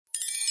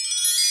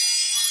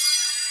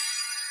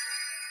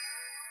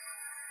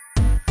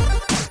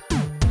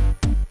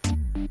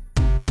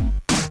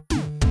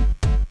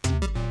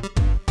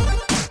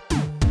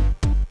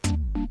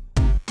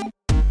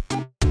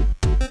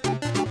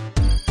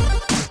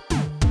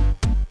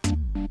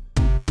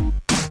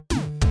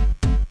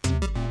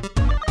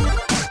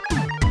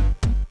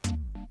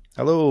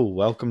Hello,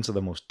 welcome to the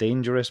most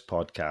dangerous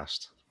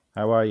podcast.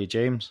 How are you,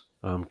 James?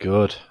 I'm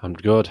good.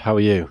 How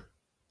are you?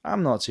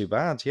 I'm not too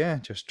bad, yeah,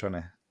 just trying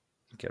to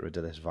get rid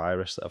of this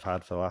virus that I've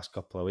had for the last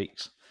couple of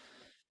weeks.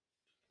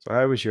 So,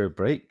 how was your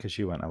break? Because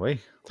you went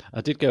away. I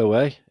did go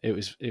away. It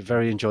was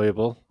very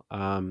enjoyable.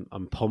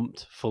 I'm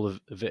pumped, full of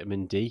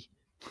vitamin D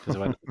because I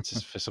went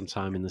for some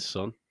time in the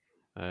sun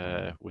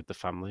with the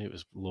family. It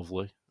was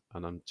lovely,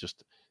 and I'm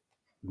just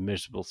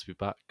miserable to be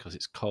back because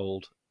it's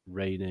cold,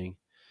 raining,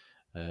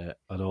 and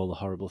all the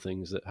horrible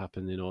things that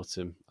happen in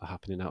autumn are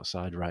happening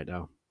outside right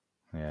now.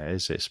 Yeah,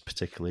 it's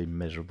particularly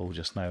miserable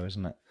just now,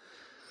 isn't it?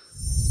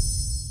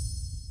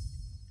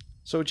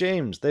 So,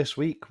 James, this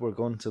week we're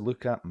going to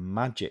look at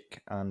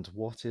magic and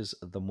what is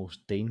the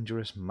most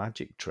dangerous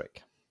magic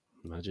trick.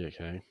 Magic,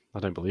 eh? I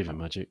don't believe in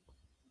magic.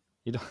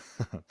 You don't,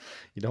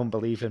 you don't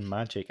believe in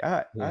magic?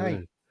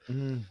 No.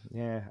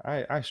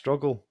 I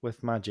struggle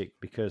with magic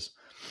because,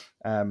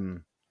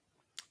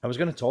 I was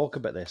going to talk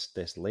about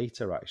this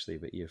later actually,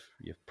 but you've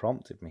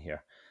prompted me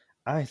here.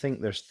 I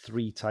think there's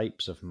three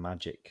types of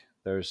magic.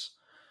 There's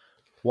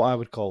what I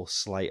would call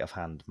sleight of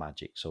hand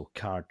magic, so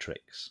card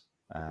tricks.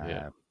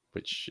 Yeah,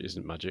 which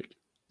isn't magic.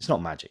 It's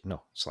not magic,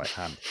 no, sleight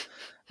of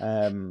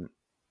hand.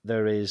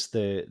 There is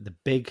the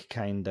big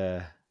kind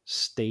of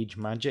stage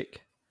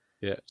magic.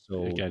 Yeah,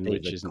 So again,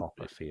 David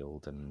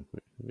Copperfield and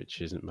which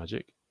isn't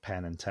magic.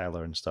 Penn and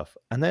Teller and stuff.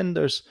 And then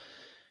there's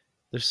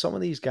some of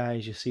these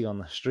guys you see on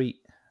the street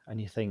and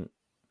you think,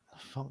 the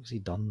fuck's he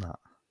done that?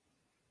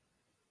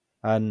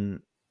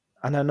 And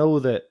I know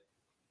that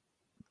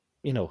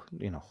you know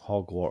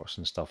Hogwarts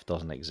and stuff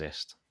doesn't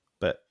exist,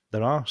 but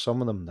there are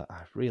some of them that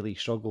I really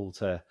struggle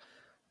to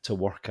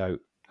work out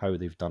how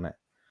they've done it.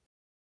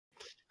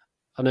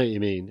 I know what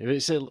you mean.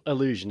 It's an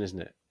illusion,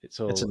 isn't it? It's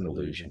all It's an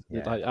illusion.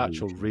 Yeah, like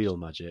actual illusions. real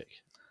magic.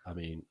 I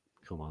mean,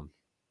 come on.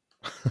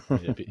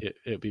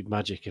 It'd be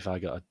magic if I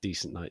got a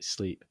decent night's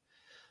sleep.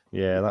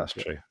 Yeah, that's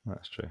true.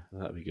 That's true.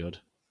 That'd be good.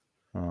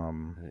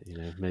 Um,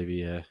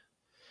 Maybe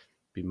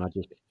be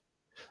magic.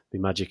 Be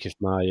magic if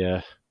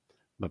my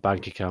my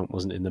bank account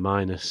wasn't in the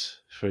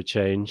minus for a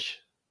change.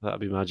 That'd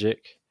be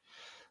magic.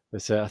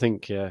 But I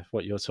think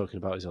what you're talking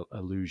about is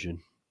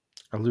illusion.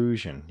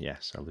 Illusion,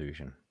 yes,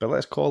 illusion. But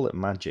let's call it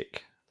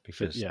magic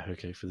because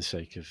for the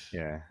sake of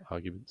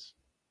arguments.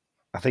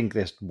 I think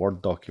this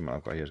Word document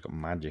I've got here has got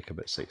magic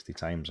about 60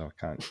 times. I'm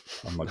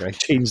not going to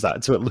change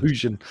that to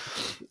illusion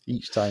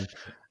each time.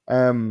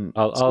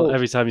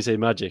 Every time you say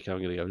magic, I'm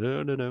going to go,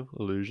 no,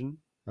 illusion.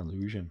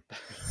 Illusion.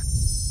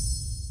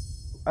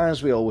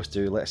 As we always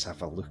do, let's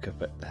have a look at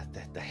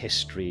the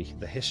history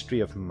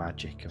of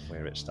magic and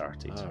where it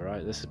started. All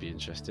right, this would be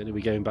interesting. Are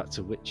we going back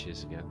to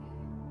witches again?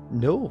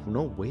 No,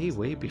 way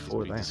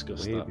before that.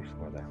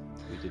 Before that.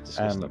 We did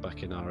discuss that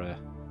back in our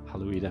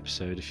Halloween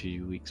episode a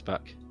few weeks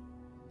back.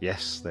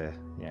 Yes, the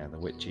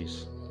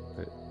witches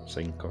that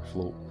sink or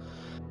float.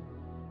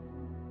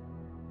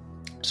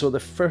 So the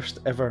first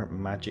ever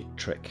magic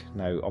trick.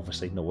 Now,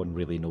 obviously, no one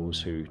really knows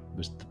who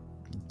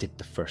did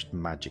the first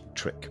magic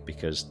trick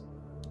because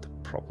there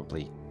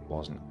probably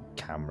wasn't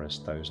cameras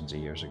thousands of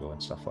years ago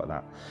and stuff like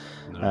that.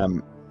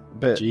 No.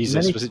 But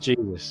Jesus, was it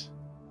Jesus?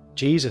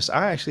 Jesus,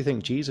 I actually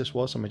think Jesus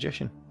was a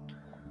magician.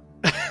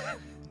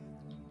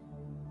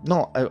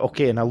 Not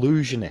an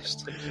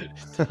illusionist.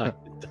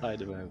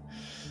 Dynamo.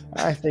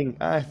 I think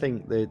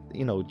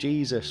that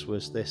Jesus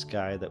was this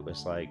guy that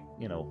was like,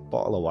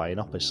 bottle of wine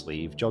up his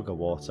sleeve, jug of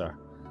water,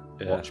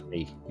 watch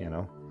me.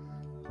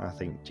 I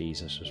think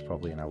Jesus was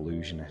probably an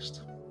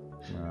illusionist.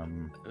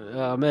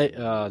 Mate,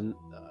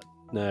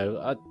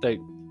 no, I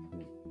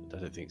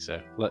don't think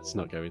so. Let's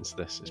not go into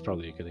this. It's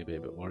probably going to be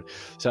a bit more.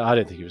 So I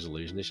don't think he was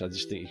illusionist. I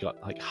just think he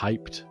got like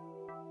hyped,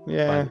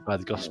 by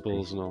the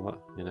Gospels and all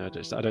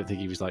that. I don't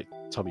think he was like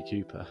Tommy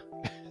Cooper.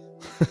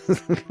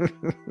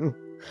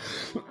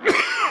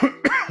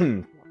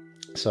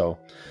 So,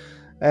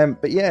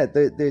 but yeah,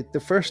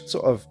 the first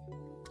sort of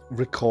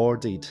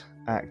recorded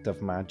act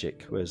of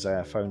magic was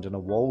found in a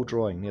wall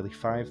drawing nearly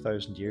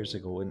 5,000 years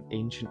ago in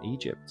ancient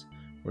Egypt,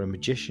 where a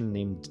magician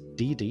named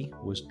Didi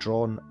was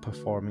drawn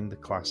performing the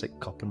classic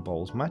cup and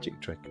balls magic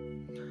trick.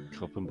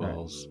 Cup and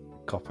balls.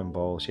 Cup and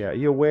balls, yeah. Are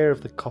you aware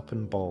of the cup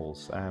and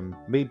balls?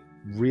 Made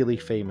really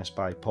famous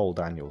by Paul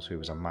Daniels, who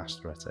was a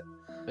master at it.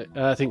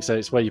 I think so.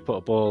 It's where you put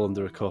a ball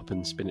under a cup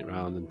and spin it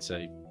around and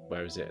say,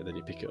 where is it? And then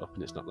you pick it up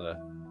and it's not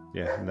there.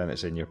 Yeah, and then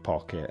it's in your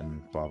pocket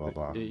and blah, blah,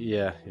 blah.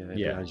 Yeah.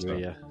 Behind you,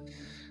 yeah.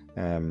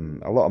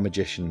 A lot of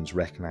magicians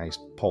recognise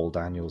Paul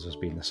Daniels as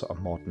being the sort of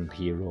modern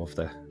hero of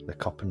the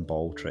cup and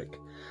ball trick.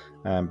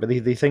 But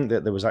they think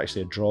that there was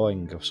actually a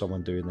drawing of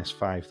someone doing this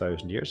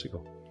 5,000 years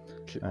ago.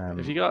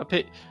 Have you got a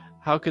pic?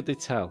 How could they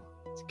tell?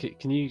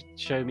 Can you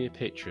show me a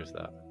picture of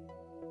that?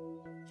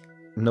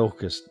 No,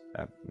 because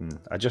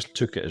I just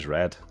took it as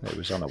read. It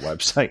was on a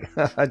website.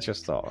 I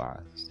just thought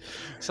that.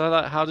 So,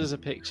 like, how does a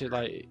picture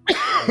like?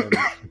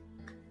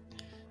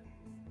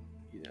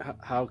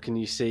 How can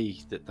you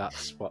see that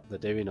that's what they're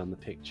doing on the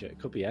picture? It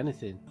could be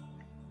anything.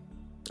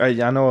 I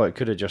know it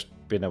could have just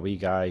been a wee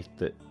guy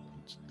that,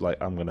 like,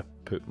 I'm going to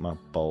put my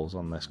balls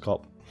on this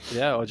cup.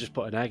 Yeah, or just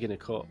put an egg in a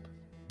cup.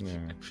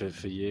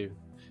 for you.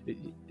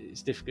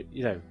 It's difficult,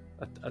 you know.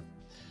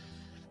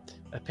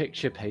 A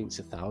picture paints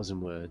 1,000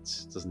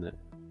 words, doesn't it?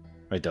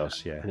 It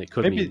does, yeah. And it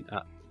could mean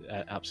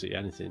absolutely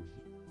anything.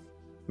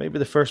 Maybe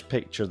the first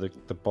picture, the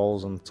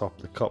ball's on the top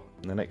of the cup,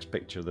 and the next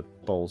picture, the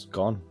ball's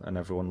gone, and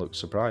everyone looks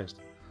surprised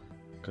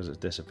because it's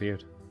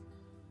disappeared.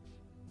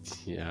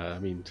 Yeah, I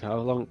mean, how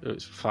long? It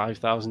was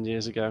 5,000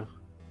 years ago.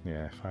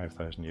 Yeah,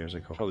 5,000 years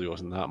ago. Probably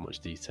wasn't that much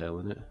detail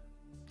in it.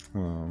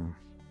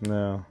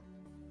 No.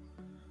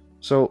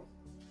 So,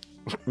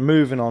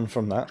 moving on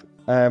from that,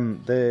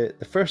 the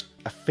first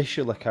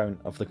official account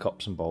of the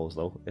cups and balls,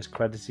 though, is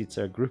credited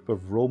to a group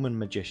of Roman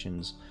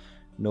magicians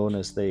known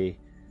as the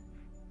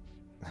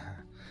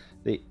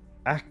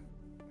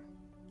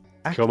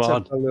Come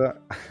on.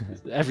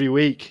 Every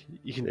week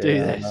you can do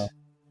this.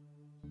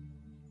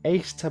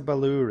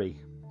 Aestabuluri,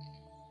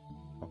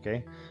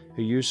 okay,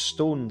 who used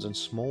stones and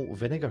small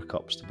vinegar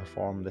cups to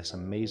perform this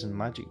amazing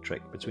magic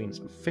trick between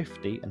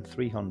 50 and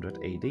 300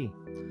 AD.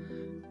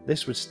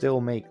 This would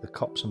still make the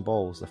cups and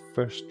balls the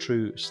first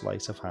true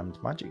sleight of hand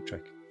magic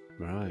trick.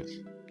 Right.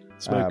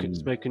 Smoking.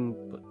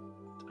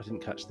 I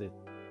didn't catch the.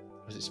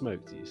 Was it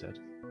smoke that you said?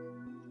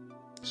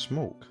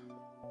 Smoke?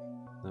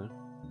 No.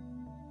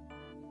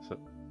 So,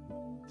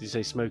 did you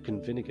say smoke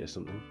and vinegar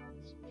something?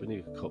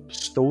 Vinegar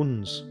cups.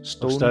 Stones.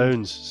 Oh,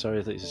 stones. Sorry,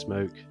 I thought you said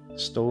smoke.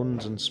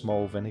 Stones and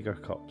small vinegar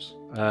cups.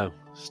 Oh,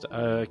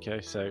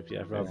 okay. So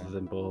yeah, rather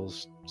than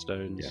balls,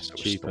 stones. Yes,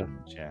 cheaper.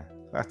 Stones, yeah,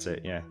 that's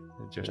it. Yeah,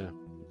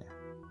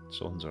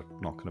 stones are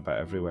knocking about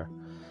everywhere.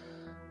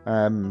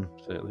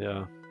 Certainly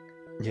are.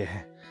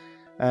 Yeah,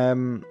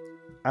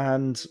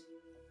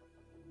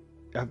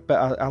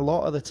 but a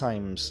lot of the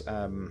times,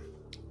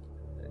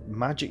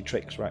 magic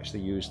tricks were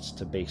actually used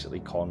to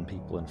basically con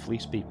people and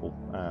fleece people.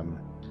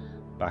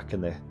 Back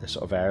in the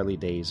sort of early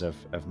days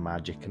of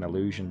magic and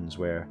illusions,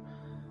 where,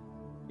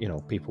 you know,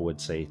 people would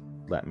say,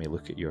 "Let me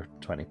look at your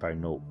 £20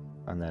 note,"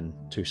 and then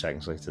 2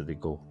 seconds later they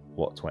go,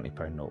 "What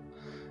 £20 note?"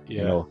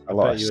 Yeah, you know, I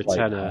bet you a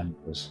tenner.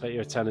 Bet you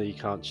a tenner. You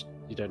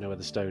don't know where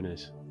the stone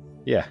is.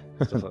 Yeah,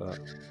 stuff like that.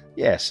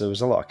 Yeah, so there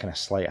was a lot of kind of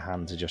sleight of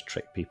hand to just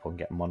trick people and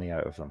get money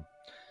out of them.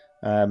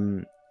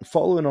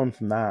 Following on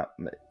from that,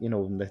 you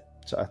know,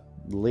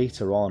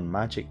 later on,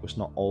 magic was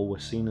not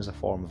always seen as a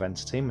form of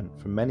entertainment.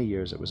 For many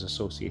years, it was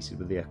associated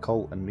with the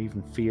occult and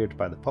even feared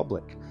by the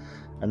public.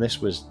 And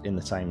this was in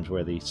the times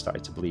where they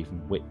started to believe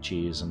in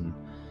witches and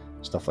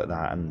stuff like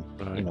that. And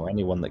you know,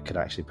 anyone that could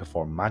actually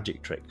perform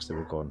magic tricks, they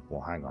were going,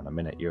 "Well, hang on a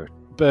minute, you're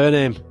burn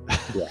him."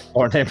 Yeah,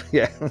 burn him.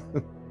 Yeah.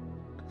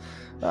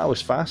 That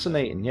was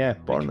fascinating, yeah.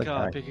 Pick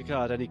a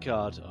card, any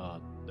card. Oh,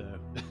 no.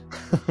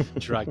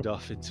 Dragged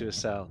off into a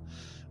cell.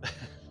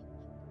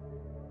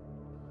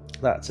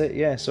 That's it,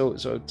 yeah. So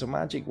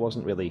magic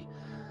wasn't really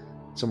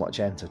so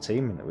much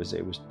entertainment. It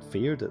was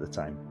feared at the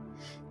time.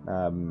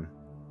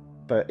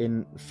 But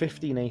in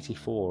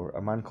 1584,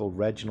 a man called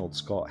Reginald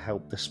Scott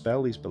helped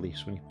dispel these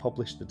beliefs when he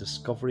published The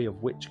Discovery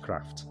of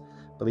Witchcraft,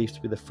 believed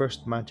to be the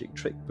first magic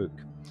trick book.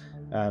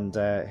 And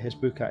his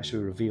book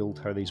actually revealed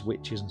how these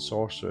witches and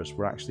sorcerers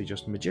were actually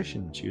just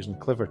magicians using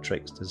clever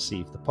tricks to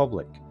deceive the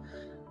public.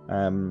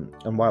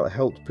 And while it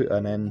helped put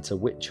an end to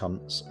witch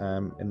hunts,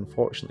 it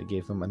unfortunately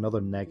gave them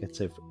another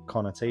negative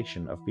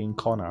connotation of being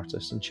con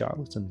artists and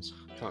charlatans.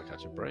 Can't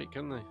catch a break,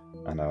 can they?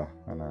 I know.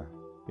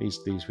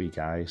 These wee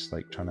guys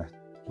like trying to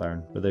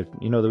learn with the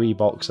wee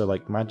box of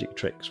like magic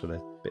tricks with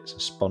the bits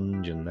of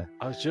sponge and the.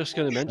 I was just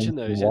going to mention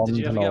those. Did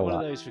you ever get one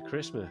of those for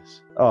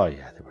Christmas? Oh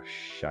yeah, they were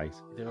shite.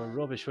 They were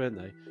rubbish, weren't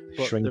they?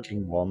 But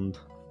shrinking wand.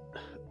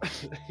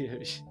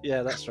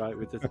 Yeah, that's right.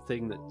 With the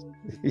thing the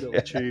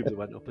little tube that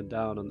went up and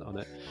down on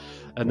it,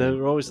 and there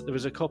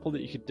was a couple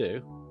that you could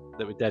do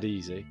that were dead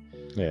easy.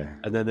 Yeah.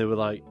 And then there were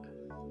like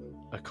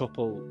a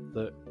couple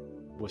that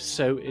were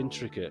so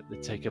intricate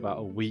they'd take about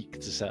a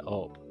week to set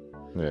up.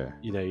 Yeah.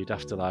 You know, you'd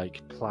have to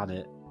like plan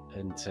it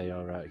and say,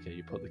 all right, okay,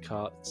 you put the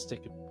card,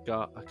 stick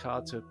a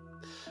card to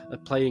a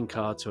playing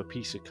card to a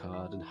piece of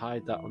card and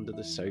hide that under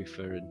the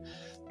sofa, and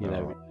you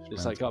know,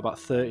 it's like got about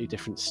 30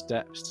 different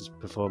steps to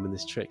performing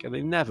this trick, and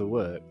they never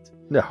worked.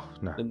 No.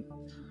 And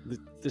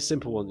the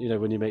simple one, you know,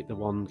 when you make the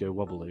wand go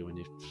wobbly when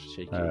you're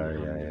shaking it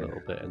a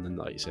little bit, and then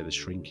like you say, the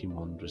shrinking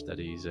wand was dead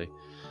easy.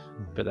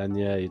 But then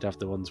you'd have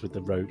the ones with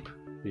the rope.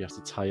 You have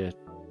to tie a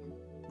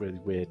really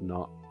weird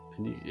knot,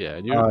 and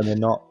and the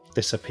knot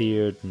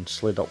disappeared and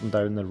slid up and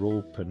down the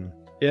rope, and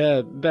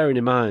bearing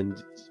in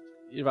mind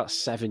you're about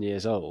 7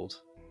 years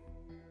old,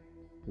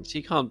 so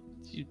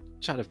you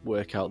try to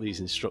work out these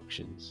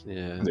instructions,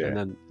 and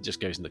then it just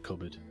goes in the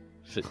cupboard.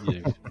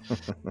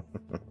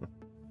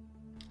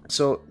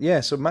 So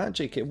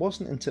magic, it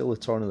wasn't until the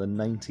turn of the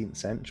 19th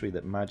century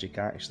that magic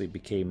actually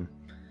became,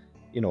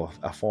 you know,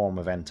 a form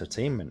of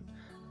entertainment.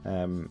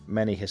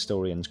 Many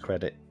historians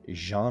credit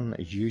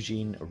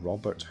Jean-Eugène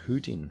Robert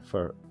Houdin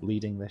for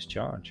leading this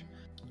charge.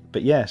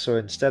 But so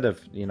instead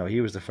of, you know, he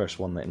was the first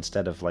one that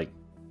instead of like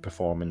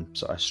performing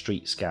sort of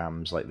street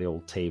scams like the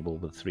old table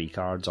with 3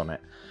 cards on it,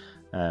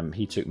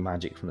 he took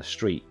magic from the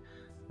street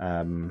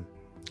to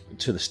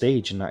the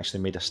stage and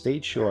actually made a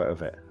stage show out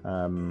of it.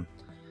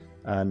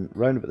 And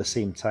round about the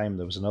same time,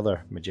 there was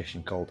another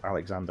magician called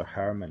Alexander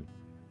Herman,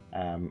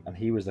 and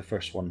he was the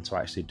first one to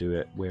actually do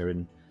it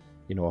wearing,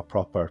 a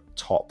proper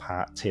top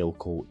hat,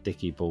 tailcoat,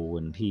 dicky bow,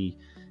 and he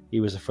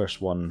was the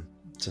first one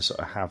to sort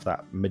of have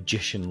that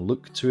magician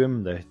look to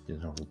him. The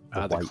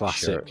white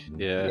classic, shirt.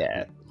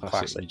 yeah,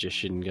 classic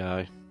magician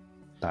guy.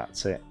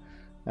 That's it.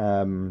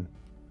 And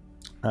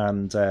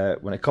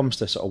when it comes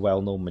to sort of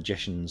well-known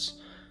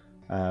magicians,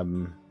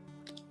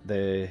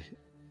 the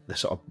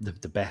sort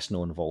of the best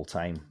known of all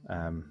time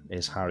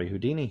is Harry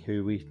Houdini,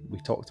 who we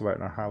talked about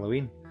in our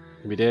Halloween.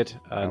 We did.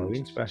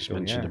 Halloween special.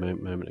 Just mentioned a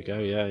moment ago.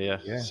 Yeah.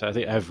 So I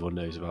think everyone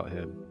knows about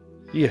him.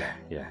 Yeah.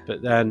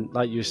 But then,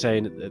 like you were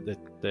saying at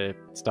the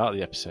start of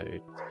the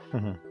episode,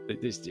 mm-hmm.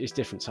 it's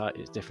different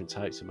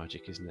types of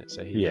magic, isn't it?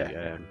 So he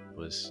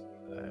was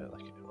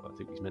I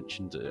think we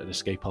mentioned an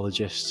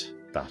escapologist.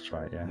 That's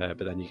right. Yeah.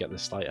 But then you get the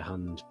sleight of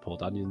hand Paul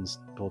Daniels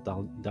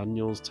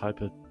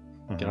type of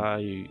mm-hmm.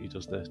 guy who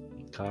does the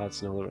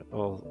cards and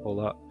all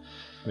that.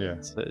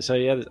 Yeah. So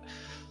yeah,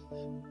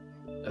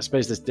 I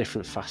suppose there's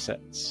different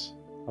facets.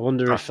 I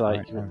wonder if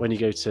when you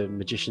go to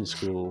magician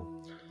school,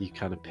 you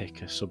kind of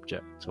pick a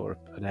subject or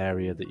an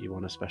area that you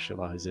want to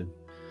specialise in,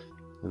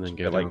 and then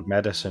go down. Like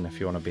medicine, if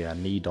you want to be a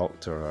knee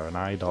doctor or an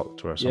eye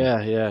doctor or something.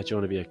 Yeah. Do you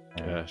want to be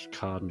a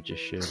card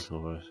magician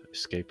or an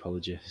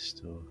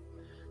escapologist? Or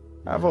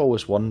I've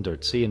always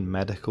wondered, see in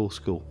medical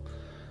school,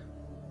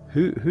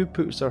 who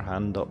puts their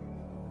hand up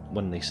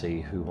when they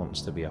say who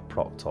wants to be a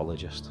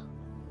proctologist?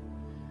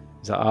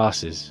 Is that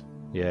arses?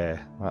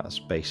 Yeah, that's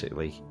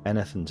basically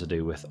anything to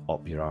do with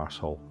up your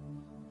arsehole.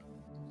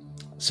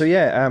 So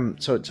yeah,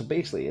 so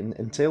basically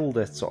until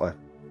the sort of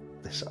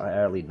this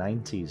early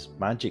 90s,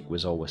 magic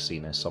was always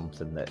seen as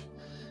something that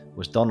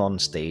was done on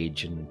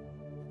stage, and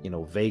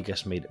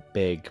Vegas made it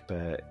big,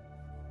 but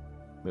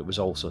it was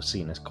also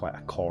seen as quite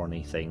a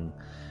corny thing.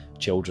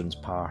 Children's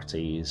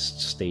parties,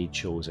 stage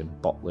shows in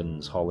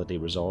Butlins, holiday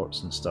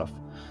resorts and stuff.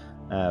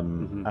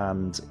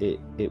 And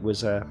it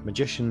was a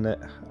magician that,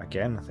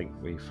 again, I think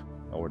we've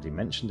already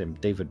mentioned him,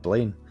 David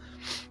Blaine,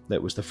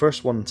 that was the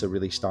first one to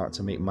really start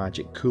to make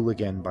magic cool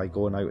again by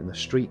going out in the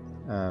street,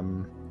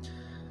 and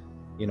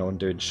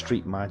doing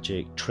street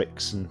magic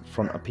tricks in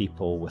front of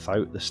people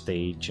without the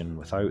stage and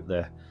without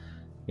the,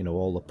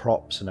 all the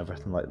props and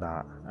everything like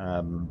that.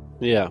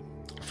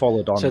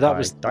 Followed on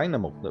by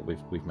Dynamo that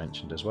we've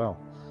mentioned as well.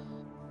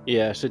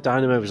 Yeah, so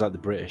Dynamo was like the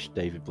British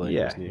David Blaine,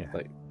 wasn't he? Yeah.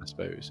 Like, I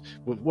suppose.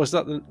 Was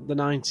that the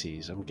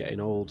 90s? I'm getting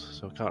old,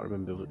 so I can't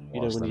remember.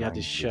 When he had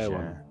his show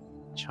on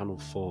Channel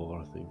 4,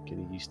 I think,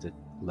 and he used to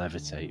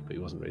levitate, but he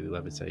wasn't really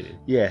levitating.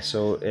 Yeah,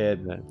 so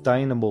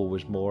Dynamo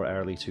was more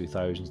early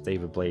 2000s.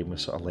 David Blaine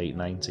was sort of late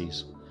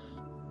 90s.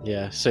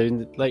 Yeah, so in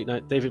the late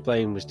night, David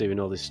Blaine was doing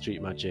all this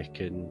street magic,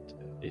 and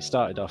it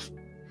started off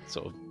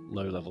sort of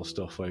low-level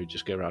stuff where he'd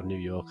just go around New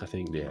York, I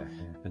think,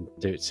 and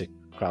do it to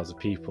crowds of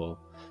people.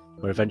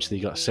 Where eventually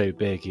he got so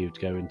big, he would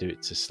go and do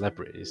it to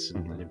celebrities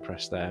and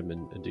impress them,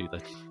 and do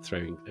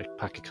throwing a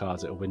pack of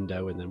cards at a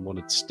window and then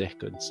wanted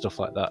stick and stuff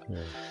like that.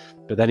 Yeah.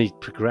 But then he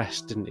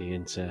progressed, didn't he,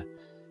 into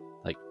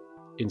like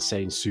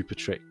insane super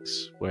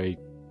tricks where he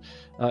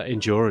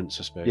endurance,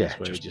 I suppose,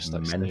 where just he just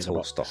like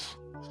mental stuff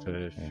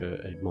for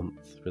a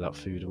month without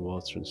food and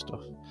water and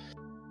stuff.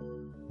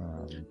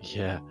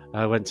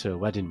 I went to a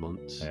wedding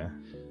once,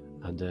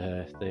 and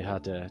they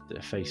had a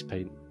face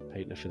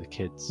painter for the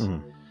kids.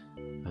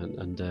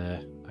 And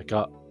I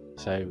got,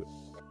 so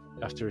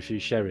after a few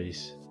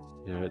sherries,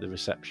 at the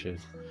reception,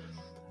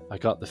 I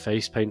got the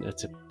face painter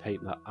to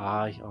paint that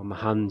eye on my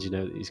hand,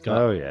 that he's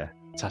got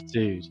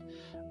tattooed.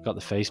 I got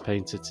the face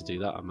painter to do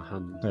that on my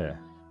hand. Yeah.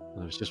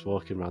 And I was just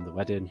walking around the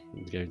wedding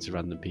and going to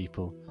random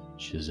people.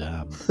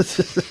 Shazam.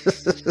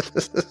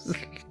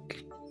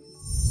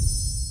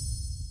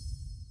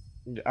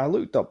 I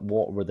looked up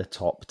what were the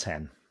top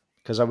 10.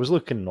 Because I was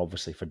looking,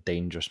 obviously, for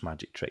dangerous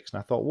magic tricks, and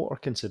I thought, what are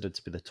considered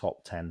to be the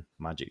top 10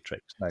 magic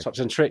tricks? Now, top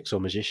 10 tricks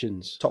or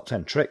magicians? Top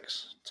 10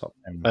 tricks. Top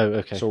 10. Oh,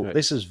 okay. So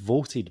this is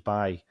voted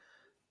by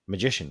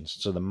magicians.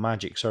 So the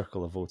Magic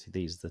Circle have voted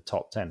these the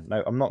top 10.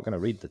 Now, I'm not going to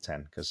read the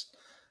 10 because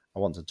I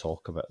want to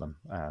talk about them.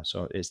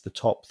 So it's the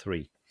top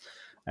 3.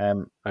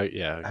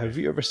 Okay. Have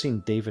you ever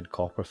seen David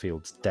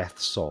Copperfield's Death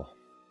Saw?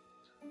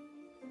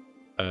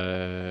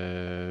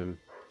 I've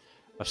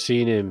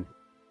seen him.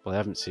 Well, I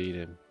haven't seen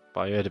him.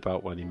 But I heard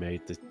about when he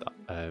made the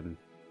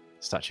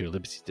Statue of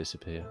Liberty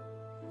disappear.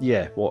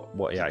 Yeah,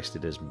 what he actually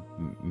did is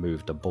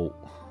moved a bolt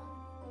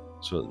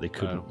so that they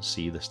couldn't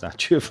see the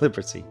Statue of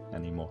Liberty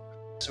anymore.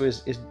 So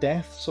his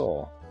Death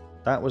Saw,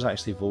 that was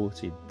actually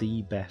voted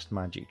the best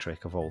magic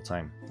trick of all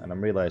time. And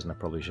I'm realising I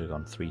probably should have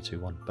gone 3, 2,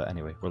 1. But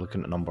anyway, we're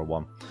looking at number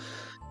 1.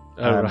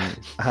 Right.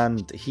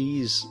 And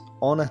he's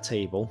on a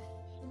table,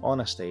 on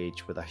a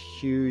stage, with a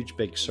huge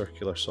big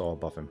circular saw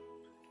above him,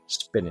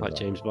 spinning. Like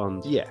James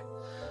Bond? Yeah.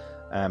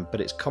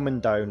 But it's coming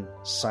down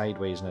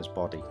sideways in his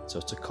body, so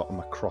to cut him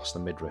across the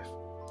midriff.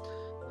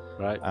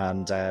 Right.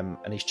 And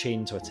he's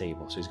chained to a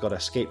table, so he's got to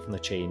escape from the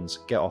chains,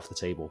 get off the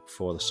table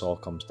before the saw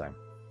comes down.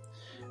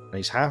 And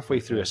he's halfway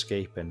through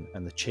escaping,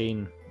 and the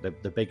chain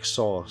the big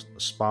saw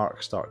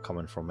sparks start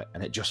coming from it,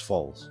 and it just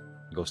falls.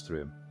 It goes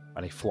through him,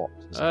 and he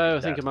flops. Oh,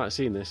 I think I might have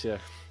seen this. Yeah.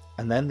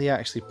 And then they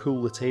actually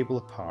pull the table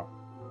apart.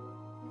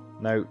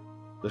 Now,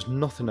 there's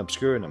nothing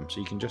obscuring him, so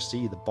you can just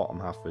see the bottom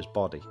half of his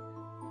body.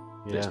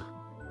 Yeah.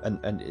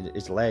 And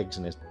his legs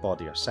and his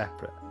body are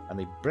separate, and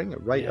they bring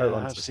it right out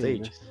onto the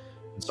stage.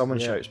 And someone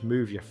shouts,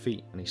 "Move your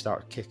feet," and his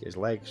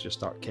legs just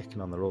start kicking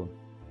on their own.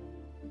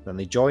 Then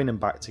they join him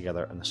back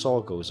together, and the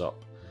saw goes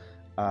up,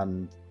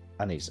 and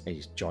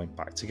he's joined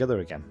back together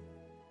again.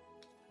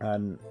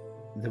 And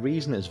the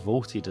reason it's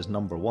voted as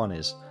number one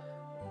is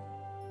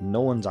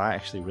no one's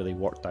actually really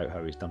worked out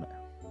how he's done it.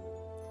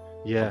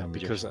 Yeah,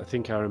 because I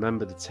think I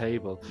remember the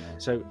table. Yeah.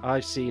 So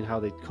I've seen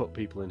how they cut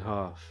people in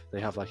half. They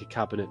have like a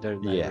cabinet,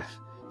 don't they? Yeah.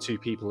 With two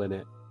people in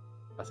it,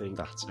 I think.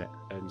 That's it.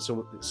 And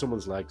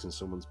someone's legs and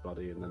someone's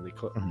body, and then they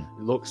cut.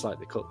 Mm-hmm. It looks like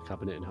they cut the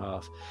cabinet in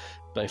half.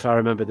 But if I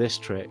remember this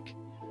trick,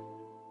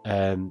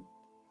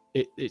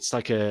 it's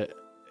like a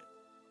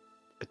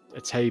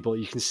table.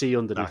 You can see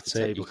underneath That's the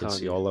table. You can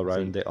see all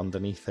around it,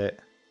 underneath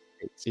it.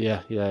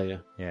 Yeah.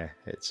 Yeah,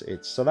 it's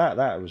so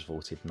that was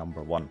voted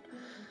number one.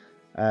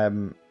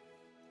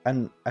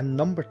 And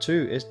number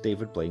two is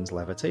David Blaine's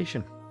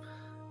levitation.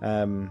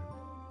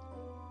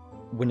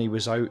 When he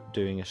was out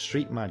doing a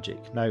street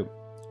magic. Now,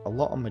 a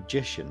lot of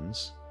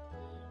magicians,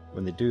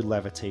 when they do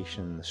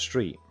levitation in the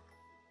street,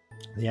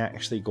 they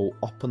actually go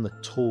up on the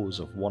toes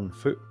of one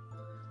foot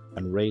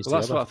and raise the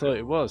other. That's what I thought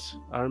it was.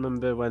 I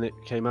remember when it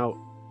came out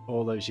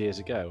all those years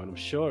ago, and I'm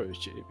sure it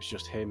was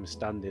just him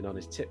standing on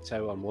his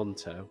tiptoe on one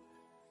toe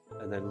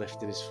and then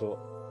lifting his foot.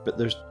 But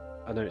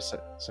I know it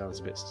sounds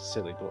a bit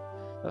silly, but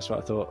that's what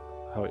I thought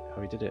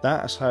how he did it.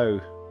 That's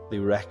how they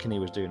reckon he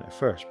was doing it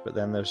first. But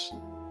then there's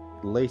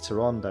later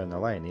on down the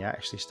line, he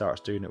actually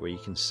starts doing it where you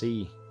can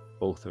see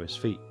both of his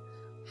feet.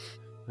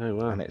 Oh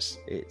wow! And it's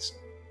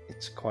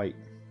quite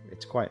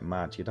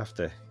mad. You'd have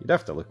to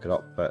look it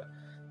up, but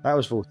that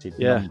was voted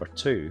number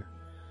two.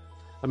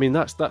 I mean,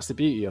 that's the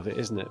beauty of it,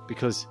 isn't it?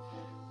 Because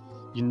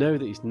you know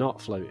that he's not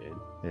floating.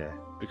 Yeah.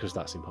 Because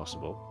that's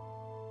impossible.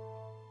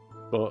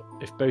 But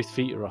if both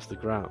feet are off the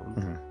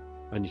ground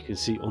and you can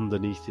see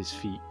underneath his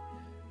feet,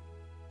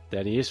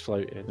 then he is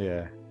floating.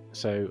 Yeah.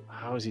 So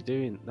how is he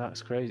doing?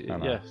 That's crazy.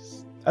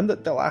 Yes. And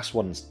the last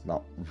one's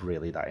not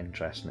really that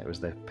interesting. It was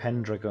the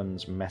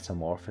Pendragon's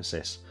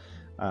Metamorphosis.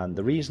 And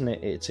the reason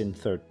it's in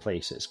third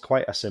place, it's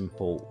quite a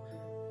simple.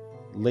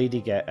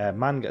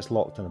 Man gets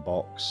locked in a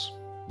box.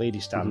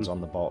 Lady stands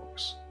on the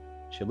box.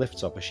 She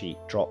lifts up a sheet,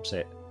 drops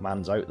it.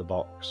 Man's out the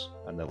box,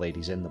 and the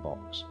lady's in the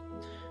box.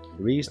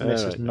 The reason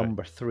this is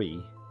number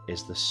three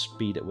is the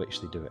speed at which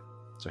they do it.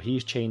 So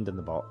he's chained in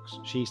the box.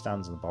 She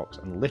stands in the box,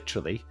 and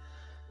literally,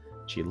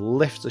 she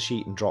lifts the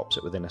sheet and drops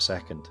it within a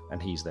second,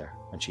 and he's there,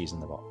 and she's in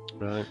the box.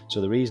 Right.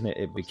 So the reason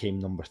it became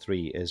number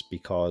three is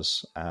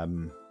because of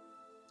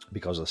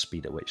the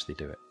speed at which they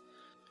do it.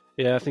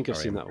 Yeah, I think I've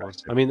seen that one.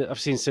 I mean, I've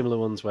seen similar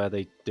ones where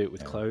they do it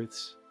with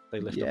clothes. They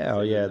lift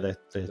up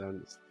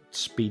the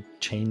speed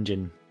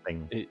changing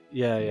thing.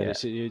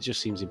 It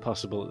just seems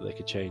impossible that they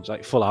could change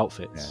like full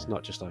outfits,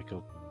 not just like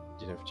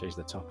change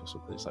their top or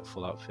something. It's like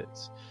full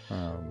outfits.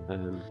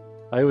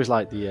 I always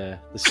like the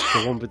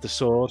one with the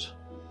sword.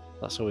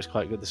 That's always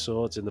quite good. The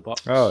swords in the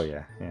box. Oh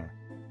yeah.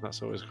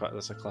 That's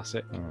a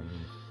classic.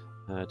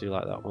 I do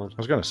like that one. I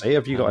was going to say,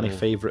 have you got any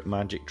favourite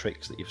magic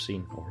tricks that you've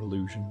seen or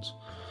illusions?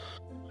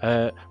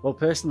 Well,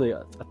 personally,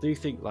 I do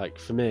think, like,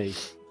 for me,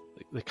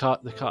 the card.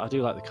 I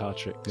do like the card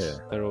tricks. Yeah.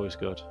 They're always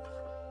good.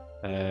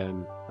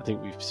 I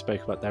think we've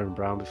spoken about Darren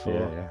Brown before.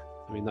 Yeah.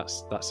 I mean,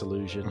 that's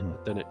illusion.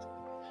 I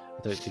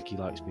don't think he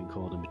likes being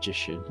called a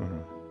magician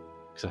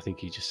because I think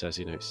he just says,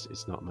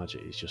 it's not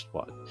magic. It's just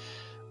what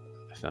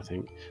I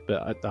think.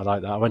 But I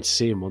like that. I went to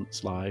see him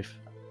once live.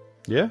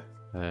 Yeah.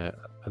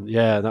 And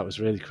that was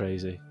really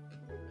crazy.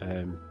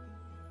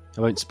 I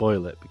won't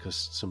spoil it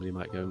because somebody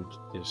might go,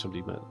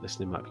 somebody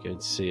listening might be going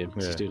to see him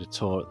because he's doing a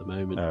tour at the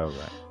moment. Oh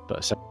right. But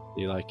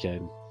essentially, like,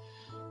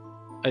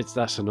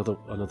 that's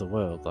another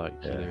world. Like,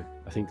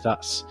 I think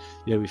that's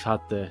we've had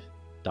the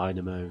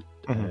Dynamo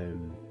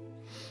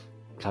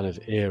kind of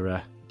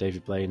era,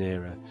 David Blaine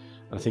era,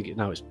 and I think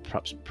now it's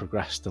perhaps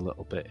progressed a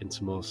little bit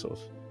into more sort of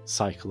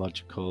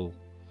psychological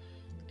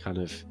kind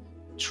of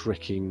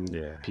tricking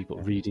people,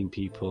 reading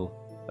people.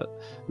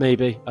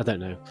 Maybe, I don't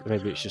know.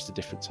 Maybe it's just a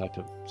different type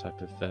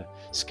of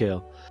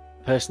skill.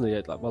 Personally,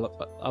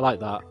 I like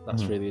that.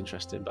 That's really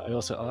interesting. But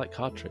I like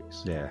card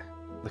tricks. Yeah,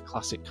 the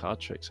classic card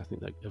tricks. I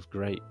think they're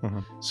great.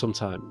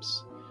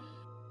 Sometimes.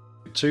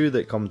 Two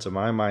that come to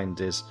my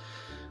mind is,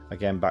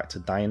 again, back to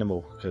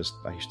Dynamo, because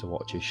I used to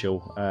watch his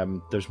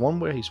show. There's one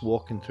where he's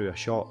walking through a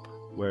shop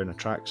wearing a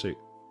tracksuit,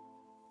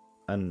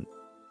 and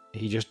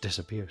he just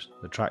disappears.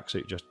 The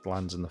tracksuit just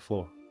lands on the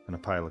floor in a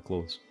pile of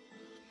clothes.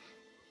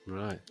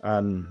 Right.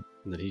 And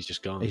then he's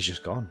just gone. He's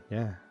just gone,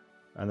 yeah.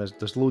 And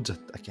there's loads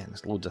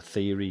of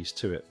theories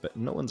to it, but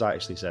no one's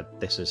actually said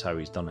this is how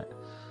he's done it.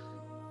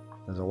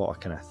 There's a lot of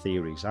kind of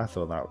theories. I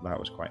thought that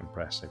was quite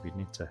impressive. You'd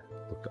need to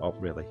look it up,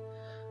 really.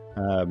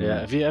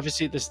 Have you ever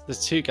seen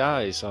there's two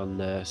guys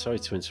on sorry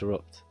to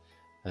interrupt,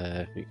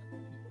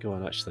 Go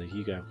on, actually,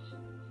 you go.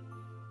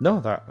 No,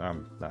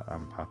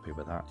 I'm happy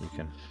with that. You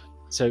can.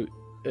 So,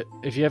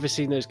 have you ever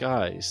seen those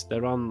guys?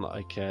 They're on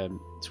like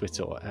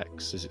Twitter or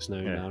X, as it's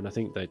known now, and I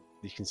think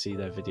you can see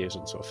their videos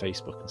on sort of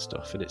Facebook and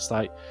stuff. And it's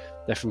like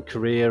they're from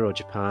Korea or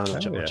Japan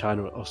or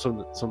China or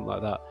something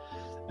like that.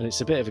 And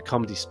it's a bit of a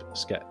comedy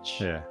sketch.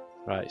 Yeah.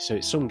 Right. So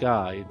it's some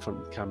guy in front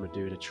of the camera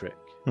doing a trick.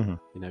 Mm-hmm.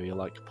 You know, you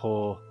like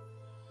pour,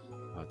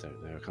 I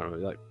don't know, I can't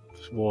remember, like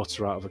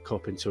water out of a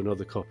cup into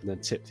another cup and then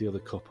tip the other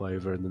cup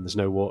over, and then there's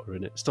no water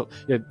in it. Stuff,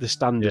 the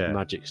standard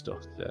magic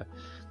stuff. Yeah.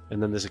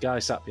 And then there's a guy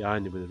sat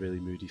behind him with a really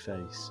moody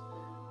face,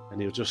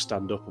 and he'll just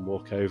stand up and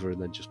walk over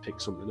and then just pick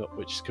something up,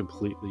 which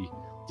completely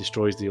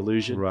destroys the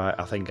illusion. Right,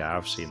 I think I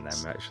have seen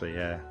them actually.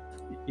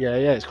 Yeah,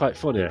 it's quite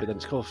funny, but then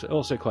it's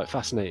also quite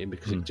fascinating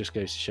because it just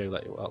goes to show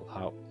like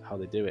how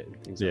they do it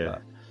and things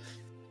like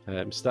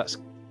that. So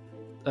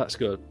that's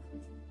good.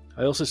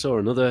 I also saw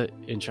another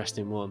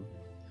interesting one,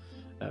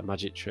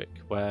 magic trick,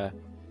 where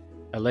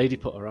a lady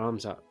put her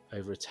arms out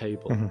over a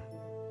table. Mm-hmm.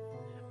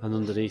 And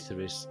underneath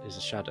her is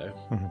a shadow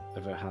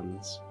of her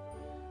hands.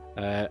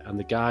 And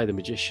the guy, the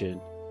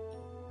magician,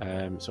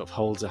 sort of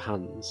holds her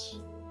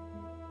hands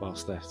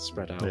whilst they're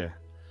spread out. Yeah.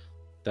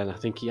 Then I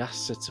think he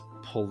asks her to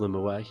pull them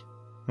away.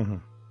 Mm-hmm.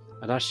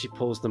 And as she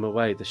pulls them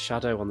away, the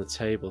shadow on the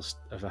table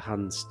of her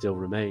hands still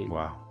remains.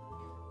 Wow.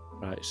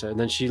 Right, so and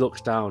then she looks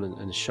down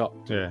and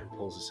shocked and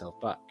pulls herself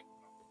back.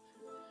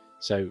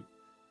 So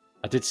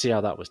I did see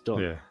how that was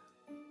done. Yeah.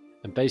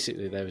 And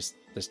basically there's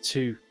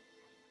two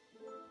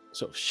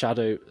sort of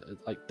shadow,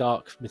 like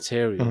dark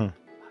material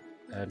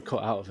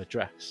cut out of her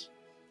dress,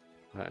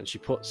 right? And she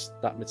puts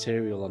that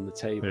material on the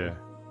table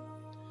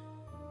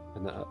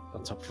and that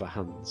on top of her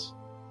hands,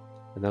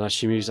 and then as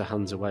she moves her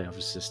hands away,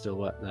 obviously they're still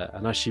wet there,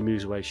 and as she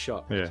moves away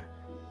shocked, the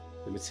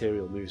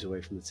material moves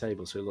away from the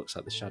table, so it looks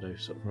like the shadow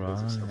sort of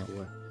pulls itself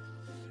away.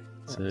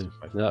 So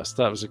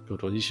that was a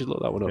good one. You should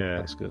look that one up.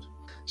 That's good.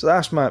 So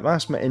that's my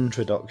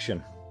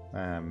introduction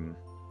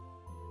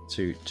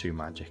to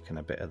magic and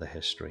a bit of the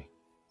history.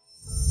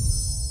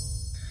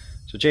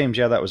 So James,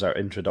 that was our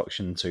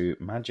introduction to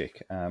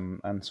magic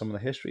and some of the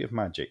history of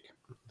magic.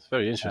 It's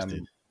very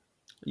interesting.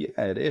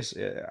 It is.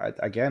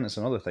 Again, it's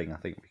another thing I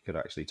think we could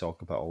actually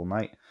talk about all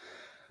night.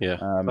 Yeah,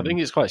 I think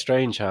it's quite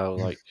strange how,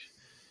 like,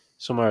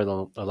 somewhere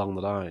along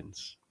the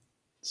lines,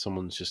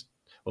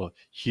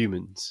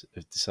 humans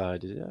have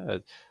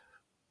decided,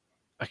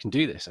 I can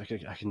do this. I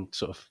can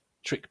sort of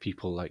trick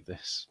people like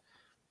this.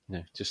 You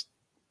know, just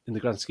in the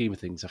grand scheme of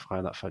things, I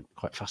find that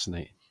quite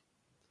fascinating.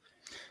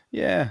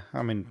 Yeah,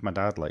 I mean, my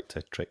dad liked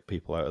to trick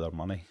people out of their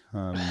money.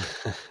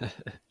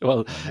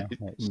 Well,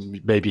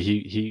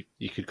 maybe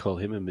you could call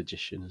him a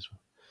magician as well.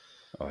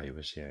 Oh, he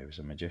was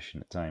a magician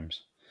at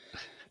times.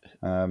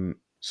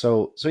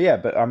 So yeah,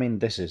 but I mean,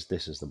 this is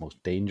the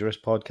most dangerous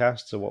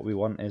podcast. So what we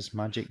want is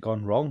magic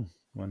gone wrong,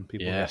 when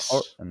people get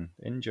hurt and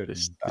injured.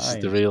 This is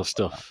the real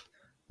stuff.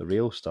 The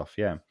real stuff,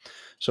 yeah.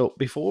 So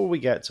before we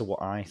get to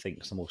what I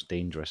think is the most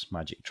dangerous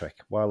magic trick,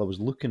 while I was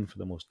looking for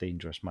the most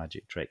dangerous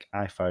magic trick,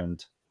 I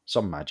found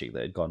some magic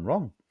that had gone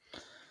wrong.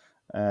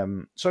 So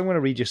I'm going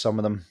to read you some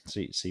of them,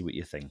 see what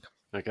you think.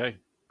 Okay.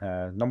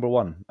 Number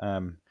one,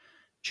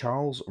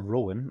 Charles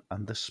Rowan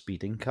and the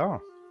speeding car.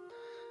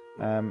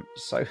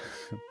 South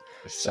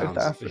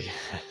Africa.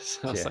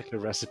 Sounds like a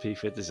recipe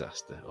for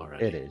disaster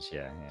already. It is,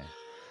 yeah.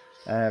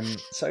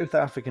 South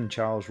African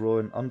Charles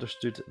Rowan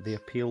understood the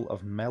appeal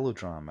of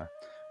melodrama,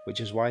 which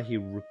is why he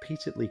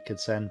repeatedly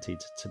consented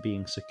to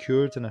being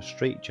secured in a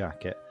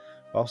straitjacket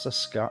whilst a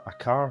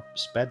car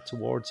sped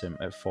towards him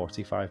at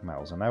 45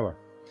 miles an hour.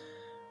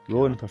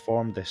 Rowan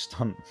performed this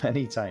stunt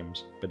many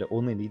times, but it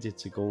only needed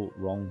to go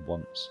wrong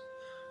once.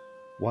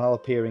 While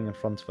appearing in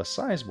front of a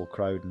sizable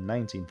crowd in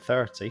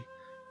 1930,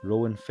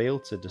 Rowan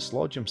failed to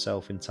dislodge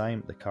himself in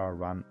time. The car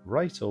ran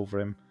right over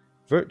him,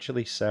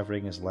 virtually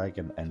severing his leg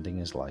and ending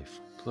his life.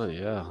 Bloody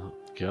hell,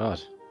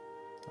 God.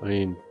 I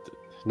mean,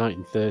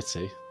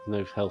 1930,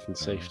 no health and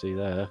safety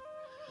there.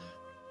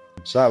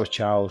 So that was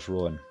Charles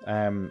Rowan.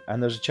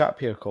 And there's a chap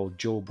here called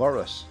Joe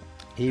Burris.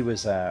 He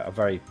was a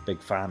very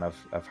big fan of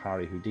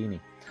Harry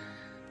Houdini.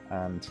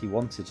 And he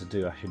wanted to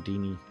do a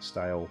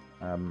Houdini-style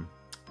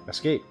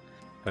escape.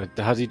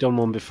 Had he done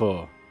one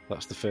before?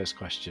 That's the first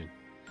question.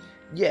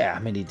 Yeah, I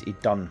mean, he'd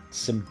done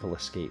simple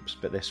escapes,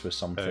 but this was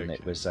something. Okay.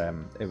 It was a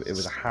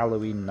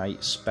Halloween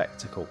night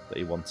spectacle that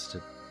he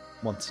wanted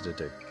to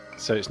do.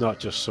 So it's not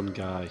just some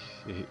guy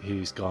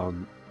who's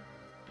gone.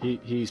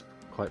 He's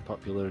quite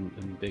popular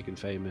and big and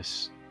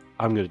famous.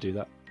 I'm going to do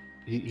that.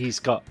 He's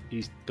got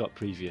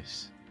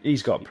previous.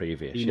 He's got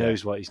previous. He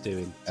knows what he's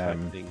doing. Type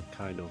thing,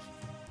 kind of.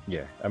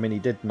 Yeah, I mean, he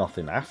did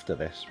nothing after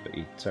this, but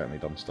he'd certainly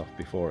done stuff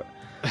before it.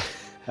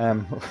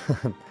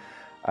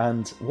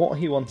 And what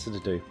he wanted to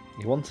do,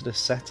 he wanted to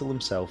settle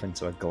himself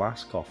into a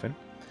glass coffin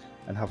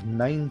and have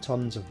 9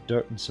 tons of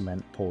dirt and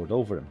cement poured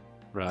over him.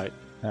 Right.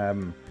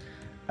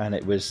 And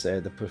it was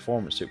the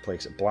performance took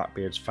place at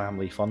Blackbeard's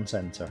Family Fun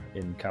Center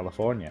in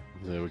California.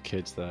 There were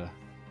kids there.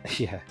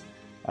 Yeah.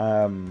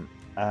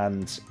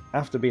 And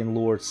after being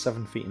lowered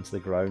 7 feet into the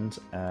ground,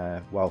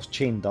 whilst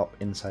chained up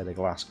inside a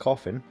glass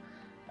coffin,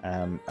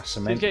 A So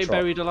cement he's getting truck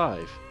buried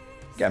alive.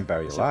 getting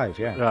buried alive.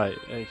 Yeah, Right.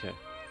 Okay.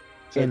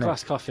 So a In a-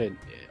 glass coffin,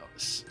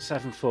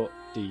 7 foot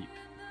deep,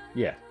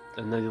 yeah,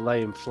 and then you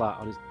lay him flat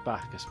on his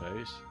back, I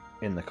suppose,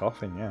 in the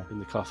coffin. Yeah, in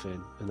the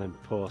coffin, and then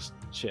pour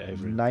shit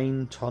over him.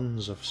 9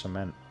 tons of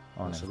cement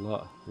on That's a him.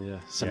 lot. Yeah.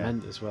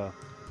 Cement as well.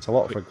 It's a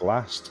lot for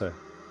glass to.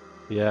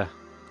 Yeah.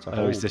 to Oh,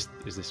 hold. is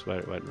this where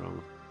it went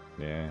wrong?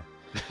 Yeah.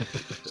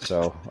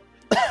 So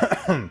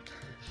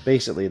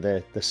basically,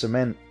 the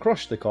cement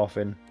crushed the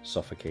coffin,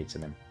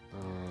 suffocating him.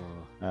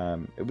 Oh.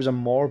 It was a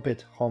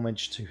morbid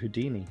homage to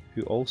Houdini,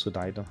 who also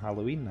died on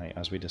Halloween night,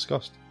 as we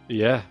discussed.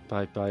 Yeah,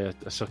 by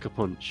a sucker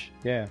punch.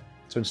 Yeah.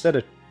 So instead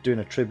of doing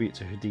a tribute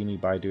to Houdini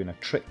by doing a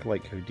trick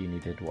like Houdini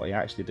did, what he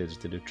actually did is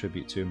did a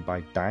tribute to him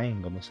by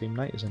dying on the same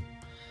night as him.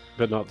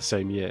 But not the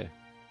same year.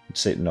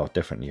 No,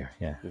 different year.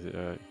 Yeah, Is it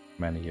right?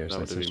 many years That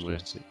would later. have been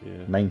This was weird.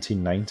 Yeah.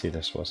 1990.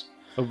 This was.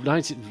 Oh,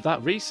 90,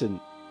 that recent?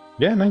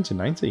 Yeah,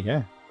 1990.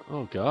 Yeah.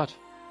 Oh, God.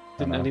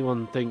 Didn't know.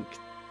 anyone think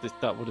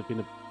that would have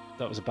been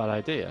that was a bad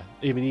idea?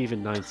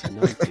 Even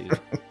 1990.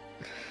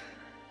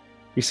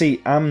 You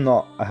see, I'm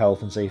not a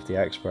health and safety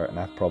expert, and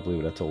I probably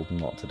would have told him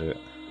not to do it.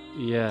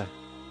 Yeah.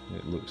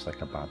 It looks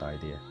like a bad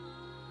idea.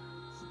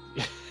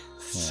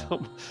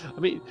 I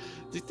mean,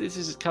 this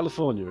is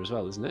California as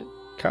well, isn't it?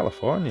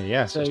 California,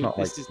 yes. So it's not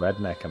like this is-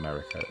 redneck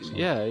America. It's not-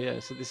 Yeah.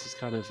 So this is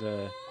kind of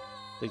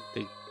they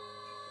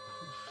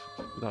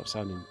without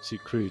sounding too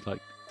crude,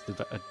 like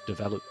a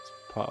developed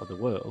part of the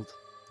world.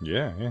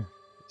 Yeah, yeah.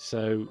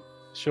 So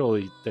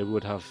surely they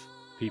would have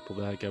people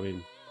there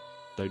going,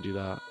 "Don't do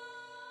that."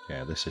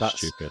 Yeah, this is That's-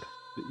 stupid.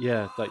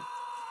 Yeah, like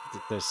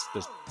there's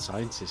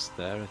scientists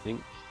there, I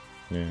think,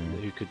 Yeah.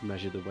 who could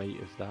measure the weight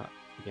of that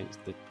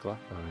against the glass.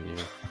 Oh,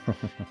 anyway,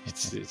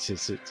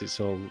 it's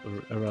all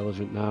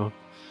irrelevant now.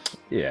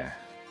 Yeah.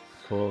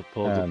 Poor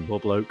Um,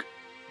 bloke.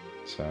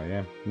 So,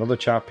 yeah. Another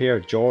chap here,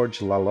 George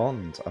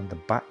Lalonde, and the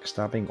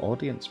backstabbing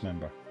audience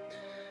member.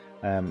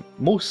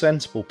 Most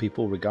sensible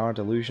people regard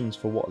illusions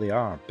for what they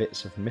are,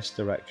 bits of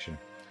misdirection.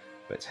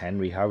 But it's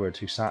Henry Howard,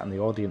 who sat in the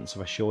audience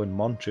of a show in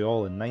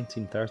Montreal in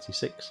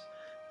 1936,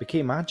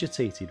 became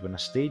agitated when a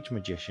stage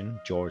magician,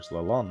 George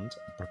Lalonde,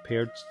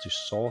 prepared to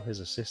saw his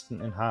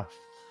assistant in half.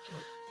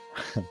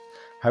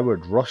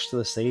 Howard rushed to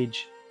the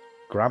stage,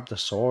 grabbed a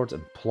sword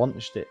and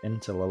plunged it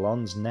into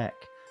Lalonde's neck,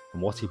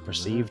 and what he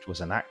perceived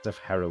was an act of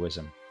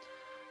heroism.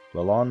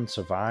 Lalonde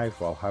survived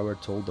while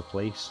Howard told the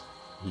police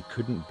he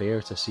couldn't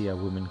bear to see a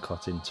woman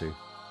cut into.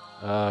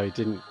 Oh, he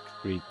didn't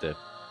read the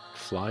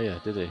flyer,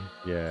 did he?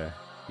 Yeah.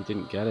 He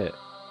didn't get it.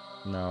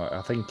 No,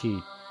 I think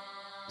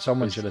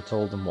someone should have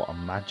told him what a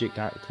magic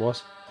act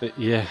was. But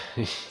yeah.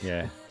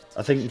 Yeah.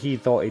 I think he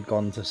thought he'd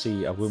gone to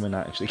see a woman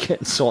actually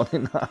getting sawn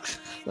in half.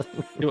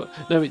 No,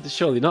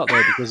 surely not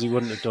though, because he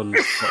wouldn't have done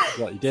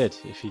what he did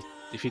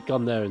if he'd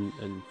gone there and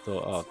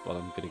thought, oh well,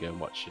 I'm going to go and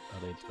watch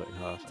a lady cut in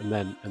half, and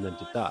then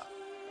did that.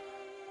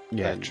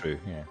 Yeah, And true.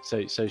 Yeah.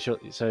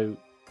 So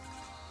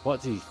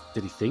what did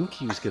he think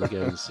he was going to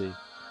go and see?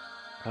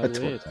 How I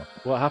don't weird. know.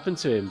 What happened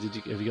to him?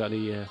 Have you got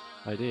any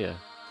idea?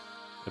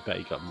 I bet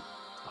he got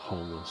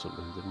hung or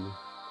something, didn't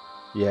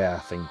he? Yeah, I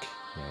think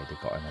they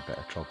got in a bit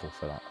of trouble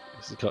for that.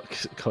 He got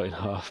cut in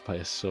half by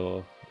a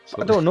saw.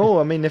 I don't know.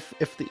 I mean, if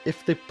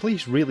the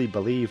police really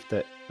believed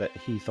that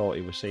he thought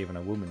he was saving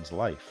a woman's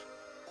life,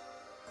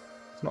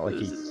 it's not like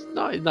he.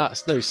 Not in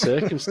no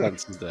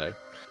circumstances though.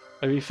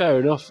 I mean, fair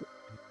enough.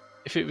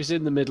 If it was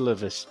in the middle of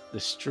the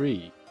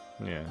street,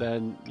 Yeah.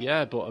 then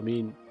yeah. But I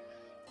mean,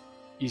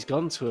 he's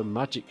gone to a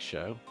magic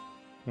show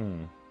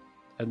Hmm.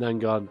 and then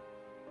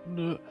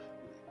no,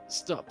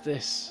 stop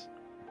this.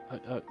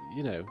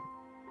 No.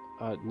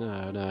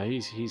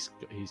 He's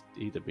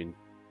either been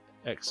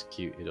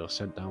executed or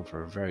sent down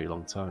for a very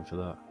long time for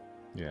that,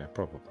 Yeah,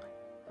 probably.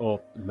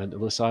 or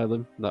mental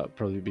asylum. That would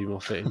probably be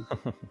more fitting.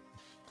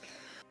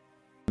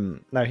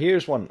 Now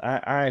here's one.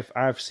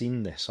 I've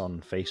seen this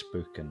on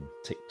Facebook and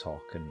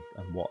TikTok and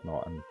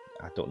whatnot, and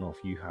I don't know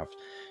if you have.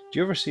 Do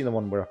you ever see the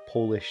one where a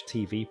Polish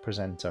TV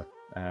presenter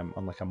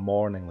on like a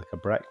morning, like a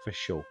breakfast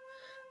show,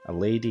 a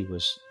lady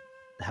was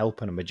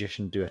helping a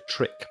magician do a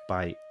trick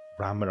by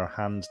ramming her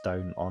hand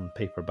down on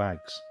paper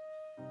bags?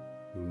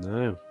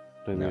 No,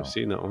 don't think I've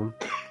seen that one.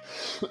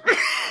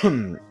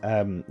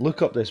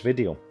 Look up this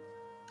video.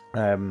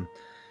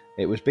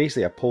 It was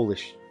basically a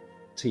Polish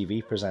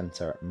TV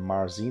presenter,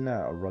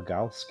 Marzyna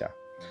Rogalska,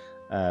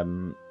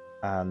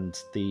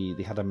 and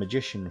they had a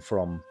magician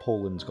from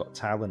Poland's Got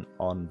Talent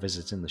on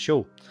visiting the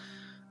show,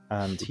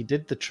 and he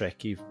did the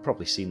trick. You've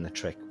probably seen the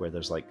trick where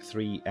there's like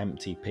 3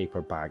 empty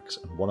paper bags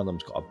and one of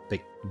them's got a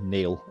big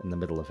nail in the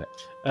middle of it.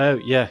 Oh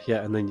yeah,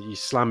 and then you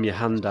slam your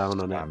hand down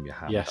on Slam it. your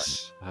hand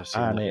Yes, I've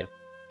seen and that.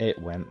 it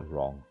went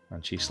wrong,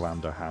 and she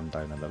slammed her hand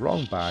down in the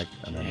wrong bag,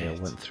 and the nail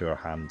Shit. went through her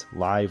hand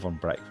live on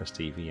breakfast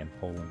TV in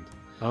Poland.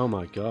 Oh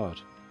my god,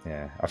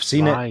 Yeah, I've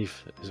seen it.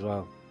 live as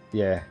well.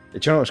 Yeah, do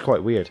you know what's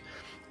quite weird?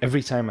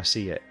 Every time I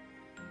see it,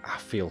 I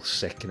feel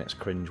sick and it's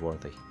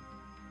cringeworthy.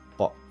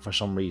 But for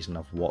some reason,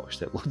 I've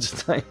watched it loads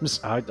of times.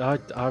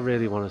 I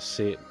really want to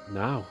see it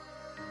now.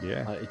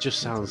 Yeah, Like, it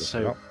just Need to sounds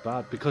look it so up.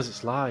 bad because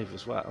it's live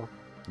as well.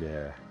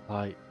 Yeah.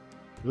 Like,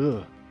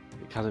 ugh,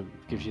 it kind of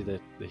gives you the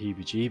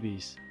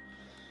heebie-jeebies.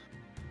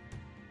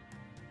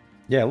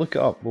 Yeah, look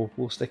it up.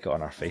 We'll stick it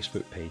on our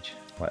Facebook page.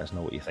 Let us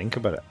know what you think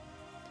about it.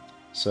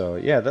 So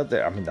yeah,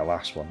 I mean the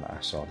last one that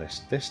I saw,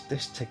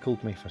 this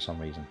tickled me for some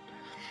reason.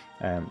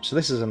 So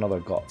this is another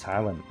Got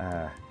Talent.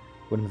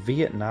 When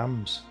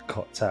Vietnam's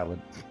Got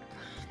Talent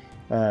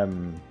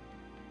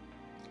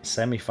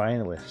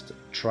semi-finalist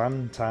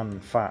Tran Tan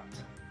Phat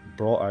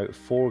brought out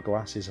 4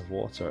 glasses of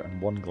water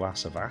and 1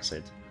 glass of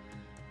acid.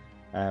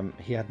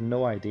 He had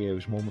no idea he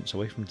was moments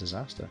away from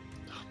disaster.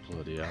 Oh,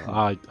 bloody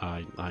hell.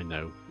 I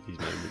know he's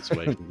moments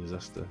away from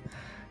disaster.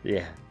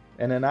 Yeah.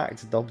 In an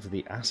act dubbed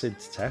the Acid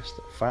Test,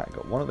 Phat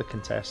got one of the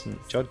contestant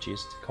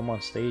judges to come on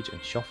stage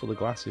and shuffle the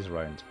glasses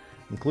around,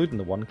 including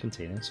the one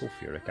containing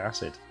sulfuric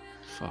acid.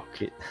 Fuck.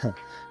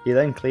 He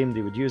then claimed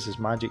he would use his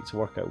magic to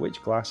work out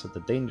which glass had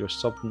the dangerous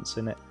substance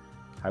in it.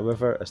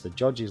 However, as the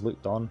judges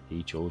looked on,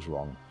 he chose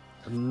wrong.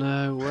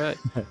 No way.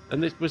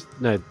 And this was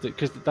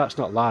because that's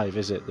not live,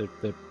 is it?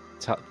 The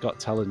Got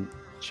Talent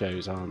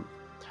shows aren't.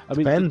 I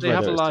mean, Depends they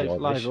have a whether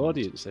it's live the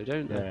audience, though,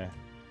 don't they?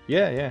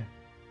 Yeah.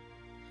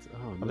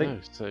 Oh I no!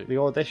 think So the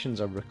auditions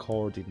are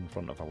recorded in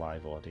front of a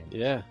live audience.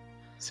 yeah,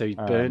 so he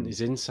burnt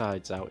his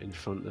insides out in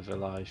front of a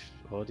live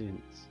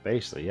audience.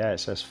 Basically, yeah. It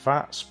says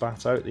Phat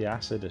spat out the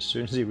acid as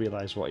soon as he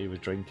realised what he was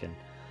drinking,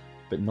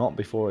 but not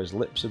before his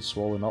lips had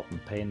swollen up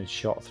and pain had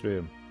shot through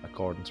him,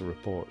 according to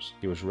reports.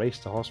 He was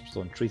raced to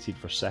hospital and treated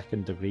for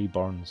second-degree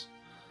burns.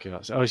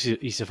 God. Oh,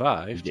 he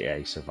survived? Yeah,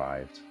 he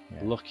survived.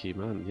 Yeah. Lucky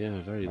man, yeah,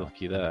 very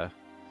lucky there.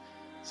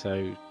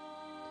 So,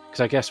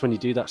 because I guess when you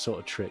do that sort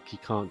of trick, you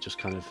can't just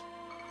kind of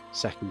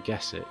second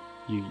guess it.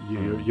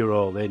 You're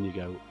all in. You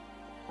go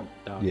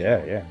down.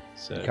 Yeah.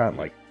 So you can't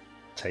like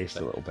taste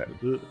a little bit.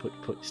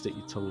 Stick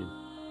your tongue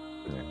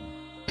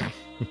in.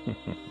 Yeah.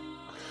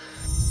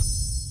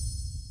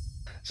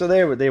 So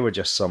they were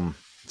just some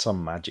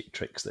magic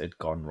tricks that had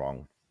gone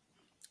wrong.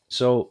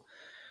 So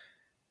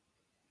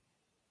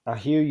I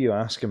hear you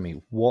asking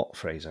me, what,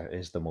 Fraser,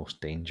 is the most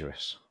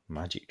dangerous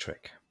magic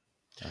trick?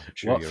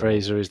 Sure what,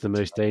 Fraser, is the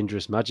most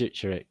dangerous magic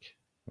trick?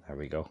 There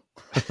we go.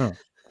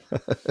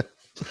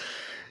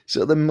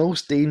 So the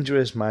most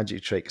dangerous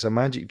magic trick is a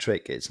magic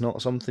trick. It's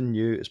not something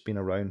new. It's been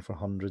around for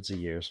hundreds of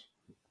years.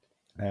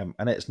 And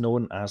it's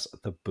known as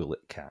the bullet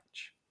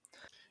catch.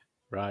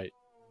 Right.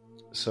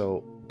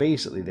 So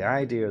basically the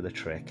idea of the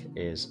trick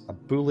is a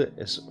bullet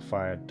is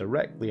fired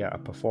directly at a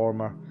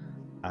performer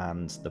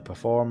and the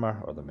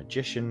performer or the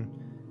magician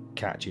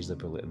catches the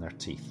bullet in their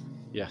teeth.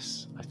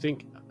 Yes. I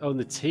think, in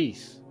the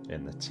teeth.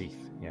 In the teeth,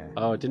 yeah.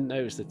 Oh, I didn't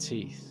know it was the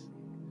teeth.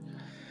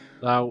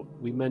 Now,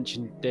 we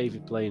mentioned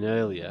David Blaine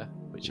earlier,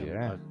 which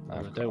I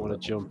don't want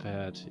to jump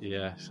ahead.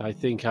 Yeah, so I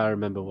think I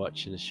remember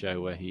watching a show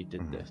where he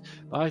did this.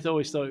 But I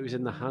always thought it was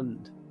in the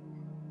hand.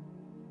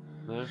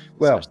 No?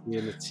 Well, it's actually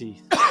in the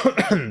teeth.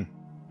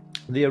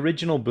 The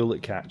original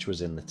bullet catch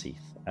was in the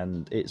teeth,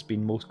 and it's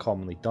been most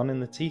commonly done in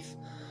the teeth.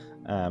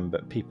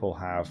 But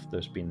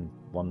there's been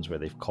ones where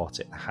they've caught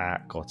it in a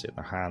hat, caught it in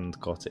their hand,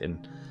 caught it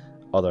in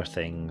other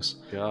things.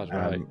 God,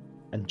 right.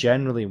 And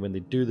generally when they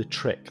do the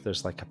trick,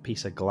 there's like a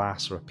piece of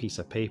glass or a piece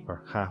of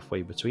paper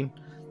halfway between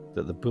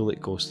that the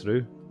bullet goes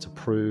through to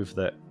prove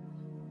that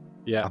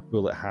a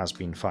bullet has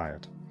been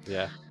fired.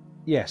 Yeah.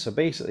 Yeah, so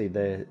basically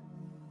the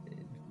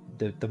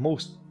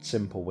most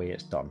simple way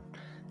it's done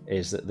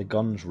is that the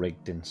gun's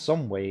rigged in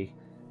some way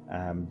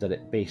that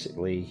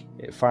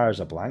it fires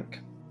a blank.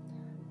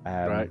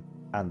 Right.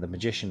 And the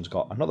magician's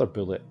got another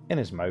bullet in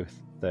his mouth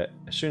that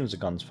as soon as the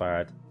gun's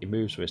fired, he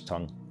moves with his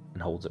tongue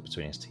and holds it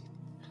between his teeth.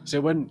 So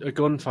when a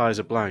gun fires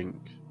a blank,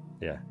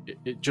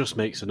 it just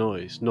makes a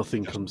noise.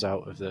 Nothing comes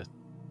out of the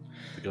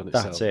gun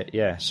itself. That's it,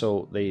 yeah.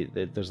 So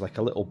there's like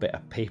a little bit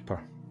of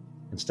paper.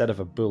 Instead of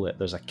a bullet,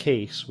 there's a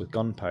case with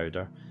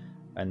gunpowder,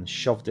 and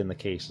shoved in the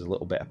case is a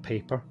little bit of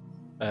paper.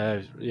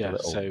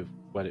 So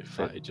when it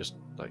fires, it just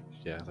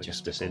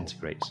just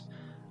disintegrates.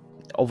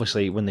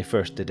 Obviously, when they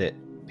first did it,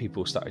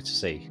 people started to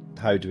say,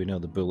 how do we know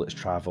the bullet's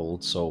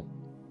travelled? So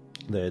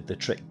the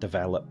trick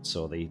developed,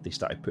 so they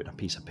started putting a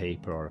piece of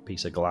paper or a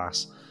piece of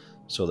glass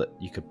so that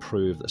you could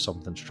prove that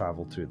something's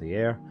travelled through the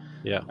air.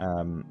 Yeah.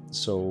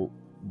 So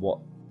what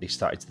they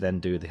started to then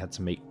do, they had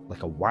to make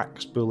like a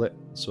wax bullet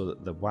so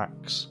that the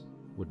wax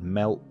would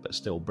melt but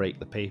still break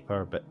the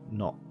paper but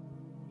not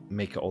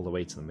make it all the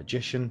way to the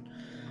magician.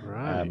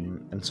 Right.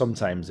 And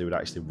sometimes they would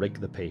actually rig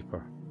the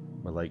paper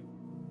with like,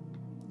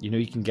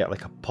 you can get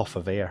like a puff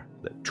of air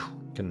that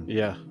can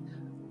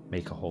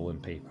make a hole in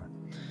paper.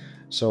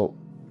 So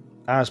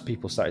as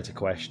people started to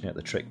question it,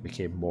 the trick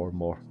became more and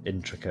more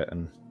intricate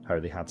and how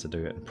they had to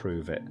do it and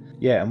prove it.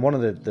 Yeah, and one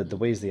of the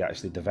ways they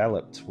actually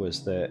developed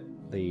was that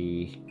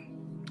the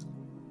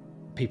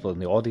people in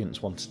the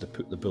audience wanted to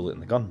put the bullet in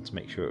the gun to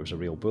make sure it was a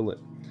real bullet.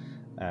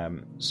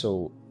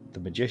 So the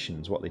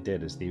magicians, what they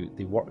did is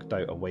they worked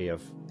out a way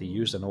of, they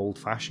used an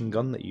old-fashioned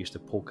gun that used to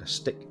poke a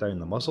stick down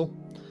the muzzle.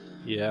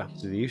 Yeah.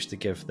 So they used to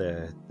give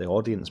the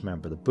audience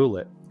member the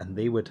bullet, and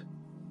they would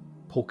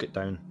poke it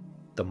down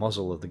the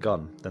muzzle of the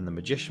gun, then the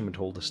magician would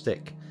hold a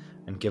stick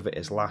and give it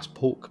his last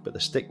poke, but the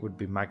stick would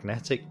be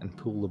magnetic and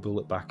pull the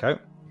bullet back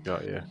out.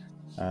 Got you.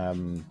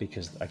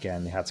 Because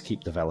again, they had to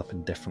keep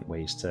developing different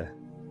ways to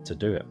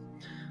do it.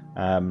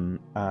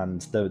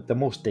 And the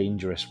most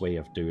dangerous way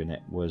of doing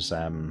it was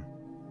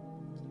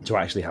to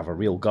actually have a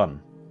real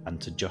gun and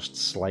to just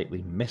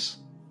slightly miss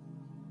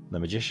the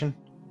magician.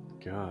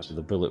 God. So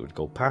the bullet would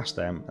go past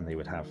them and they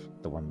would have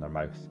the one in their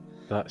mouth.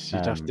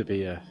 You'd have to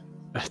be a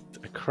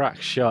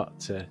crack shot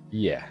to...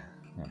 Yeah.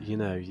 You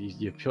know,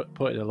 you're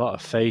putting a lot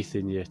of faith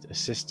in your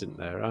assistant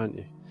there, aren't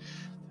you?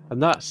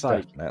 And that's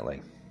like...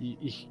 Definitely.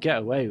 You can get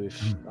away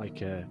with,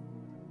 like,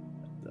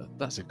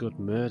 that's a good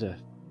murder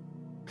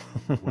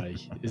way,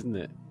 isn't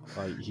it?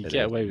 Like, you It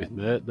get is. away with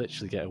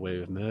literally get away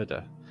with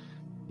murder.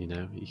 You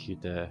know, you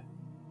could...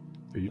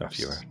 If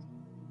you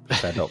were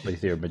fed up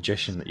with your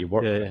magician that you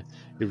work with. Yeah,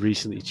 he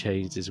recently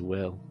changed his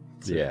will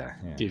to Yeah.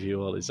 give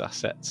you all his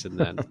assets, and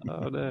then,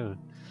 oh no.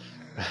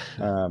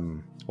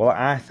 Well,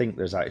 I think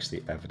there's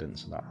actually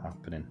evidence of that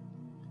happening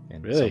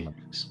in Really? some of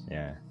these.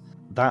 Yeah.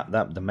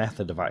 That the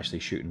method of actually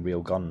shooting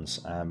real guns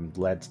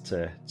led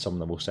to some of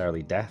the most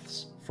early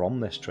deaths from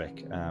this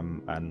trick,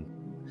 and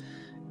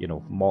you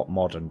know,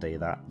 modern day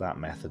that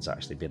method's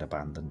actually been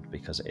abandoned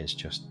because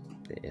it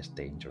is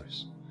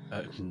dangerous.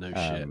 No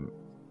shit.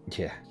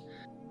 Yeah.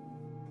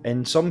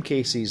 In some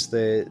cases,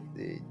 I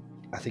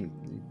think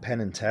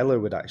Penn and Teller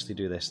would actually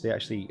do this. They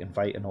actually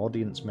invite an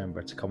audience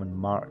member to come and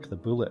mark the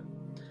bullet,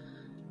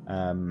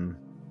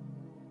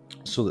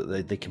 so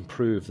that they can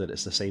prove that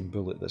it's the same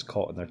bullet that's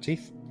caught in their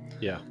teeth.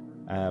 Yeah.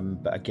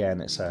 But again,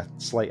 it's a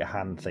sleight of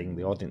hand thing.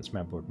 The audience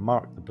member would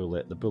mark the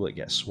bullet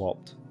gets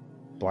swapped,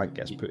 blank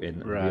gets put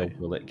in, and the real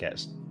bullet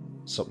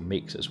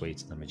makes its way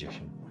to the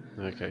magician.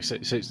 Okay, so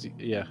it's,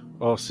 yeah,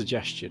 or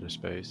suggestion, I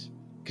suppose,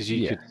 because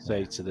you could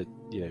say to the,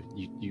 you know,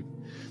 you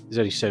there's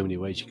only so many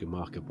ways you can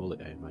mark a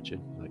bullet, I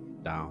imagine, like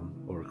down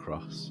or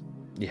across.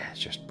 Yeah, it's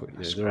just putting.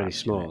 You know, they're only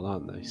small,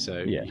 aren't they?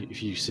 So yeah.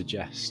 If you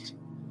suggest,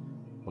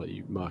 well,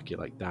 you mark it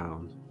like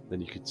down,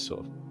 then you could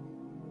sort of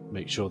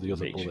make sure the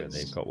other bullets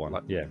they've got one.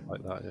 like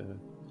that. Yeah.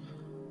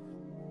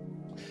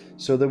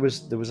 So there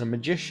was a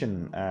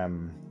magician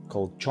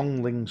called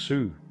Chong Ling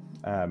Soo,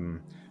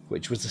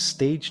 which was the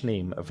stage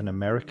name of an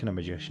American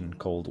magician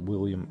called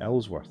William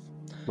Ellsworth.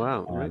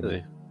 Wow,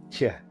 really?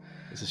 Yeah.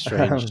 It's a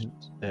strange.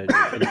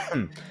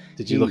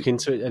 Did you look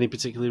into it? Any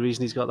particular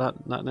reason he's got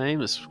that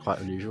name? It's quite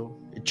unusual.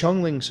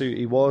 Chong Ling Soo,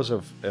 he was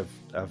of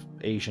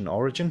Asian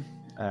origin,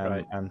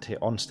 Right. and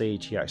on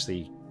stage he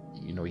actually,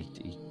 you know,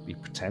 he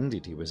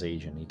pretended he was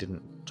Asian. He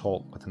didn't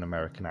talk with an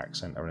American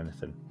accent or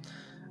anything,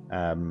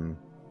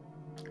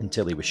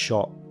 until he was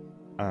shot,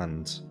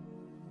 and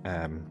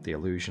the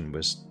illusion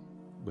was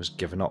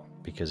given up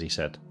because he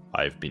said,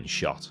 "I've been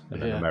shot,"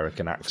 in an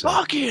American accent.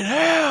 Fucking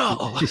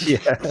hell!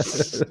 Yeah.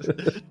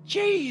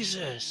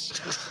 Jesus!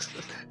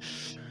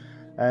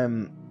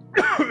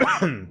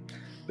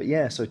 But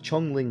yeah, so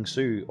Chong Ling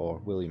Soo,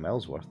 or William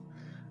Ellsworth,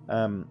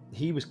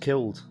 he was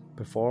killed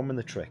performing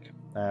the trick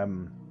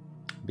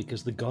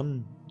because the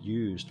gun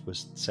used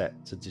was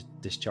set to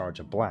discharge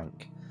a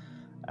blank,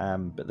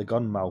 but the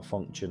gun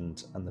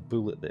malfunctioned, and the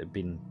bullet that had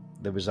been,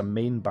 there was a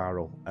main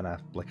barrel and a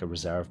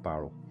reserve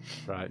barrel.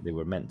 Right. They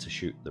were meant to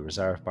shoot the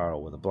reserve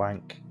barrel with a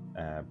blank,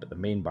 but the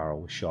main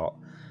barrel was shot,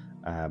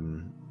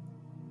 and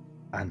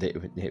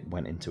it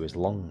went into his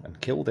lung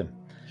and killed him.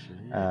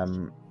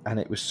 And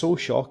it was so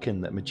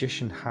shocking that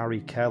magician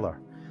Harry Keller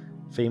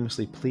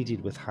famously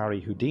pleaded with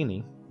Harry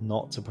Houdini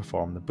not to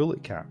perform the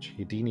bullet catch.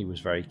 Houdini was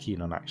very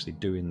keen on actually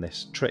doing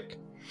this trick.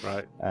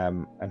 Right.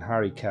 And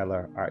Harry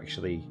Keller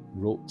actually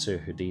wrote to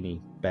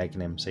Houdini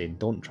begging him, saying,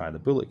 "Don't try the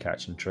bullet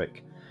catching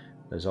trick.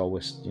 There's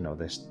always, you know,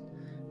 there's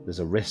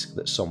a risk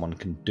that someone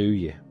can do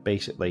you.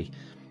 Basically,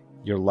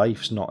 your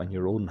life's not in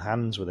your own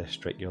hands with this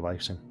trick, your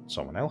life's in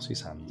someone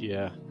else's hands."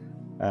 Yeah.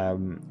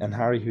 And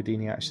Harry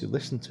Houdini actually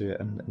listened to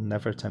it and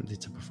never attempted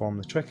to perform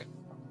the trick.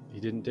 He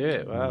didn't do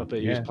it. Wow,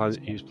 but he was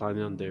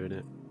planning on doing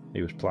it.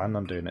 He was planning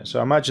on doing it.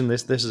 So imagine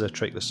this is a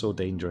trick that's so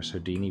dangerous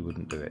Houdini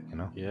wouldn't do it, you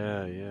know?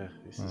 Yeah.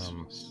 This is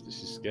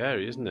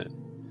scary, isn't it?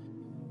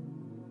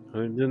 I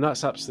mean, and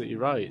that's absolutely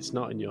right. It's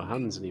not in your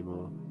hands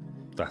anymore.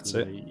 That's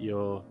it.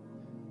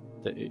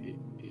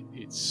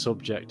 It's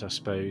subject, I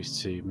suppose,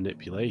 to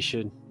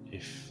manipulation.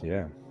 If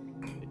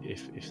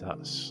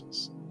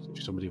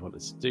somebody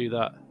wanted to do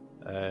that,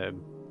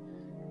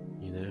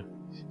 you know,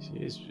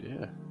 it is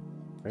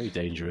very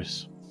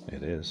dangerous.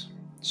 It is.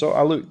 So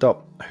I looked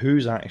up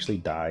who's actually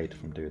died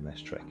from doing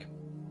this trick,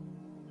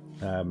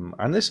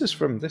 and this is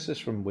from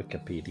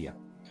Wikipedia,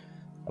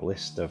 a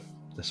list of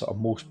the sort of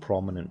most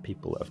prominent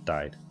people that have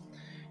died.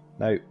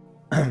 Now,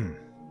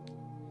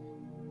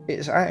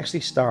 it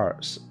actually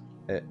starts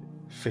at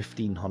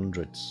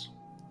 1500s,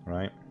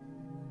 right?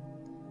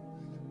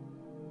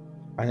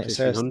 And it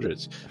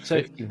 1500s.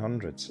 says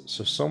 1500s.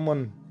 So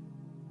someone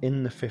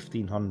in the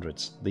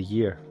 1500s, the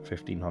year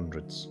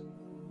 1500s.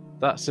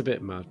 That's a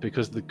bit mad,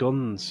 because the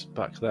guns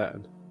back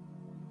then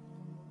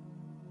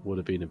would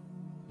have been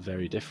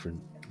very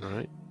different,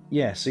 right?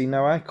 Yeah, see,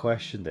 now I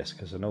question this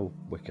because I know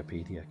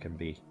Wikipedia can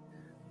be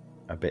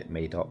a bit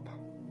made up.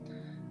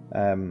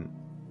 And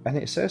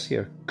it says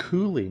here,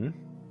 Cooling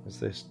is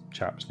this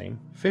chap's name,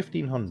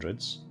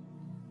 1500s,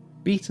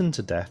 beaten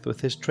to death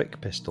with his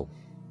trick pistol.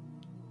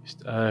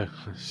 I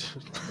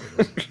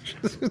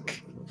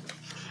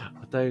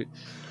don't.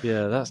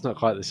 Yeah, that's not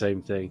quite the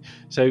same thing.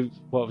 So,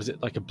 what was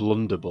it, like a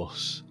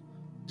blunderbuss?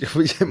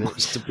 It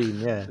must have been,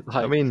 yeah.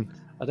 Like, I mean,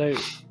 I don't,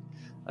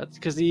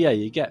 because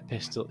you got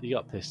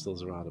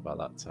pistols around about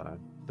that time,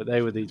 but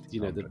they were the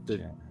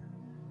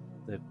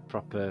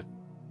proper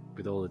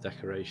with all the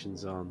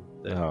decorations on.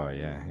 Oh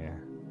yeah.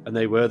 And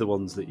they were the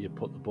ones that you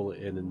put the bullet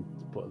in and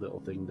put a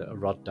little thing, a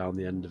rod down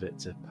the end of it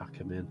to pack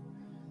them in.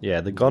 Yeah,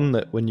 the gun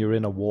that when you're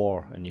in a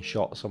war and you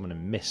shot someone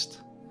and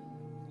missed,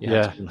 you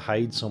had to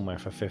hide somewhere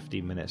for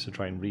 15 minutes to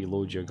try and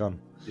reload your gun.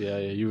 Yeah,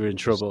 you were in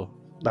trouble.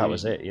 That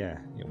was it, yeah.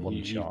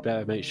 You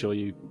better make sure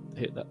you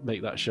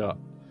make that shot.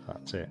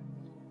 That's it.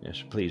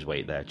 Yes, please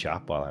wait there,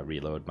 chap, while I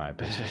reload my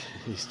pistol.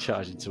 He's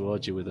charging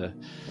towards you with a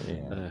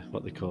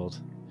what they called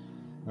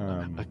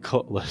a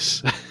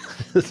cutlass.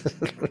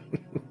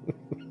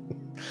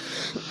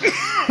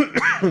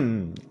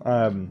 And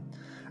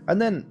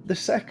then the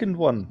second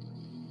one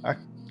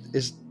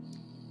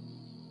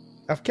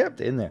I've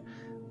kept it in there.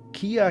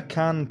 Kia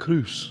Khan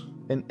Cruz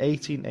in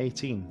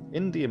 1818,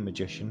 Indian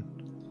magician.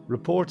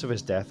 Report of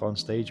his death on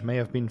stage may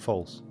have been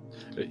false.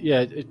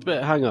 Yeah,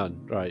 but hang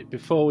on, right?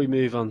 Before we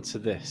move on to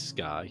this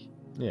guy,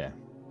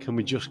 can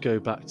we just go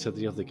back to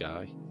the other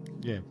guy?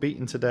 Yeah,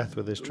 beaten to death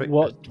with his trick.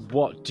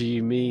 What do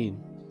you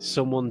mean?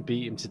 Someone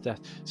beat him to death?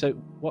 So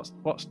what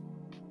do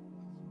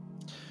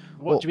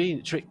you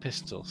mean trick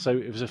pistol? So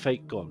it was a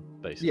fake gun,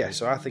 basically. Yeah,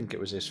 so I think it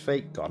was his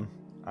fake gun,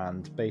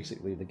 and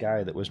basically the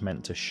guy that was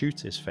meant to shoot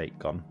his fake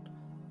gun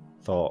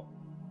thought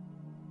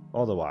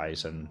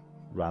otherwise and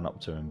ran up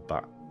to him,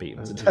 beat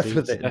him to death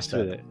with it.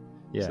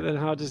 Yeah. So then,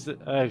 how does the?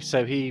 Oh,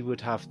 so he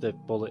would have the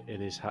bullet in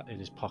his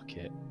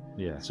pocket.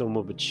 Yeah.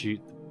 Someone would shoot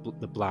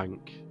the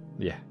blank.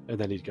 Yeah. And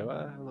then he'd go,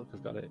 look,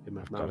 I've got it in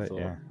my mouth.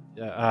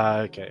 Yeah.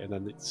 Okay. And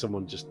then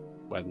someone just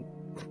went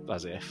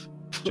as if.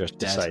 Just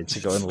decided to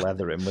go and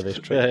leather him with his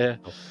trick.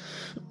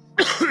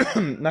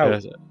 Now,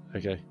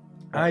 okay.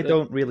 I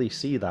don't really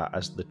see that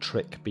as the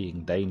trick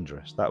being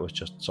dangerous. That was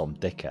just some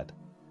dickhead.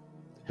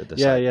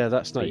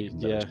 That's not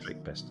his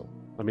trick pistol.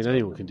 I mean,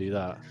 anyone can do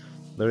that.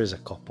 There is a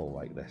couple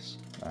like this.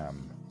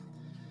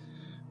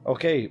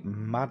 Okay,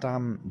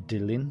 Madame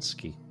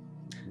Delinsky,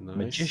 nice.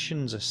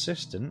 Magician's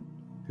assistant,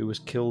 who was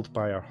killed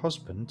by her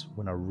husband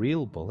when a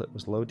real bullet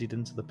was loaded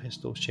into the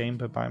pistol's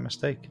chamber by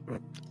mistake.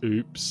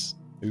 Oops.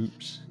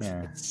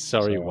 Yeah.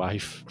 Sorry,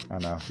 wife. I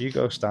know. You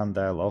go stand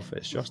there, love.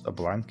 It's just a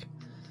blank.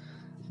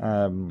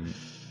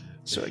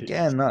 So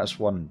again, that's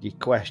one. Your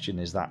question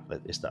is that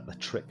the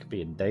trick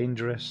being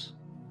dangerous,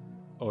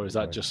 or is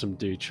that just some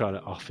dude trying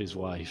to off his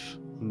wife?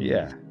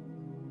 Yeah.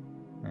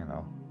 You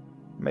know,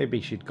 maybe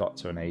she'd got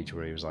to an age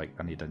where he was like,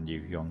 I need a new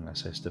young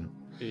assistant.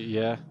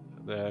 Yeah.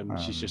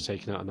 She's just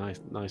taking out a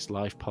nice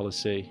life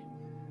policy.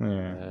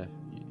 Yeah.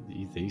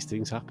 These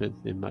things happen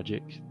in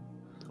magic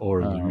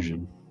or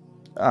illusion.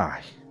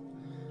 Aye.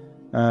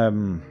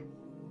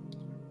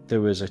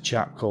 There was a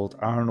chap called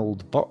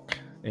Arnold Buck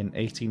in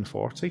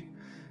 1840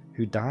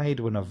 who died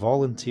when a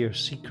volunteer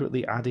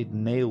secretly added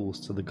nails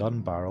to the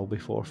gun barrel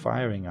before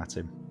firing at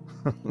him.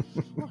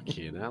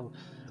 Fucking hell.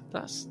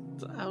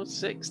 How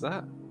sick's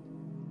that?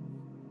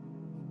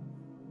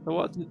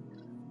 What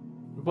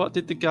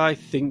did the guy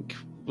think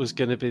was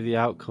going to be the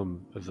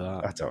outcome of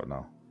that? I don't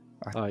know.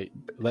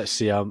 Let's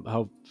see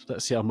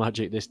how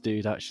magic this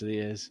dude actually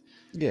is.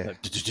 Yeah.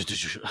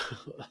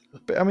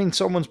 But I mean,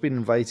 someone's been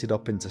invited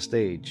up into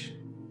stage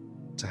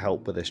to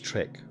help with this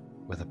trick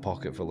with a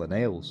pocket full of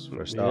nails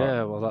for a start.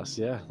 Yeah, well, that's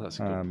a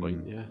good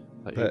point. Yeah,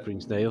 who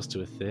brings nails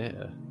to a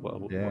theatre? What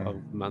a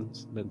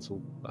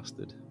mental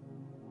bastard.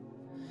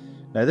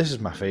 Now, this is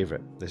my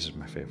favourite.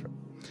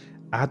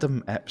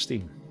 Adam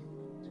Epstein,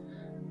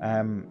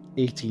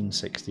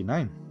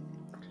 1869.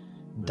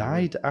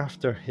 Died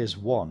after his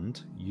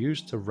wand,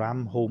 used to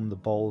ram home the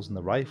balls in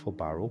the rifle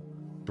barrel,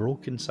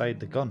 broke inside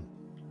the gun.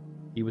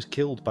 He was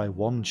killed by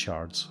wand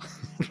shards.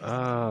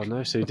 Oh,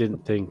 no, so he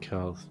didn't think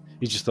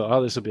he just thought,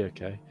 this will be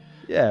okay.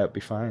 Yeah, it'll be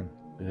fine.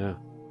 Yeah.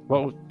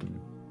 What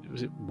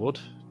was it, wood?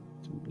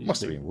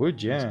 Must have been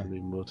wood, yeah. Must have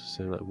been wood,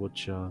 so like wood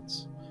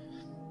shards.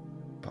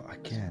 But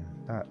again,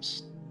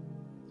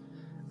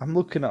 I'm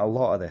looking at a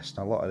lot of this,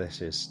 and a lot of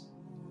this is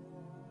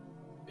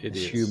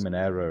human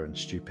error and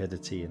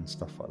stupidity and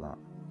stuff like that.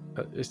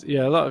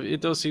 A lot of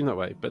it does seem that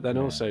way, but then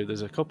also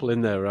there's a couple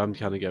in there where I'm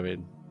kind of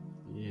going,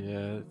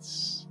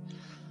 it's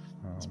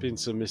been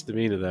some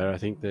misdemeanor there. I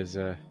think there's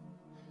a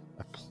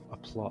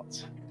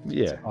plot.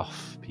 Yeah,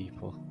 off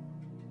people.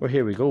 Well,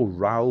 here we go.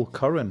 Raoul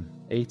Curran,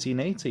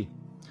 1880,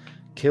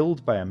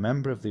 killed by a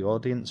member of the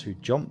audience who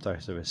jumped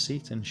out of his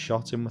seat and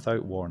shot him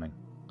without warning.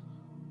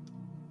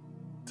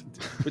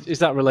 Is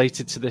that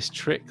related to this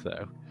trick,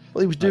 though?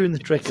 Well, he was doing the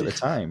trick at the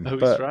time. Oh,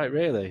 he's right,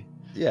 really?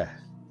 Yeah.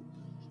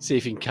 See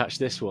if you can catch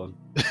this one.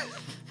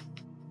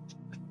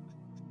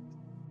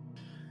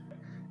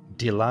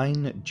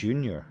 Deline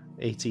Jr.,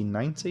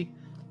 1890,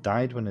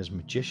 died when his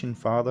magician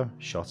father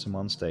shot him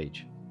on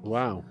stage.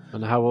 Wow.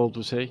 And how old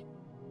was he?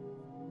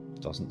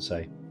 Doesn't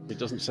say. It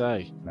doesn't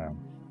say. No.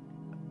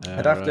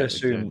 I'd have to Right,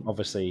 assume, okay.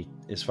 obviously,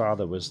 his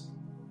father was...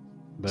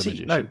 The See,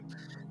 magician. now,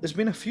 there's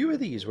been a few of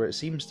these where it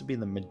seems to be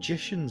the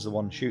magician's the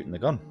one shooting the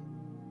gun.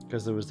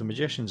 Because there was the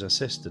magician's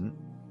assistant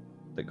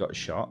that got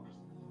shot.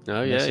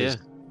 Oh, and yeah, this yeah. is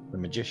the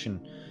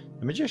magician.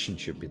 The magician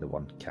should be the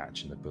one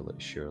catching the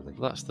bullet, surely.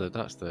 Well, that's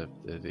the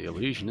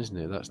illusion, isn't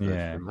it? That's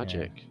the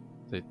magic.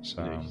 The,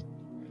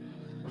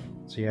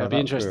 So yeah, I'd be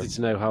interested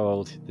to know how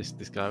old this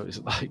guy was.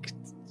 Like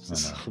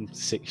some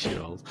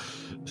 6-year-old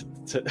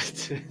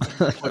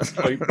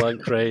point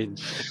blank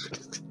range.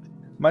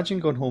 Imagine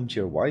going home to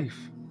your wife.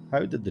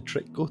 How did the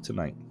trick go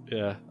tonight?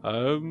 Yeah.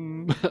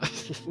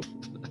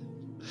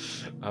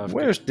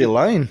 Where's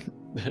Deline?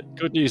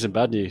 Good news and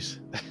bad news.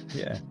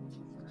 Yeah.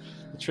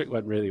 The trick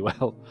went really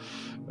well.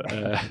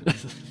 But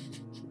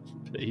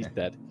he's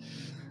dead.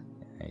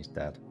 Yeah, he's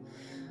dead.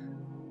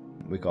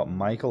 We got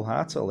Michael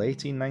Hartle,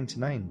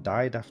 1899,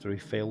 died after he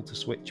failed to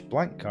switch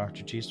blank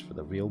cartridges for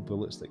the real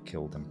bullets that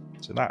killed him.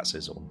 So that's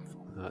his own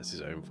fault. That's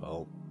his own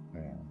fault.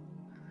 Yeah.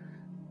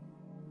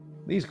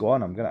 These go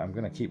on. I'm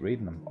gonna keep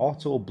reading them.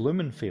 Otto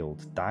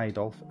Blumenfield died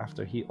off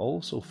after he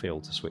also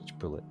failed to switch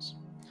bullets.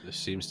 This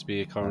seems to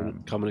be a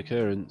common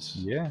occurrence.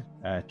 Yeah.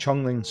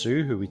 Chonglin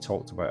Su, who we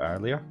talked about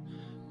earlier,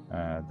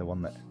 the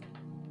one that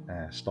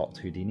stopped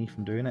Houdini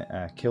from doing it,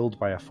 killed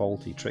by a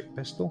faulty trick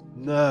pistol.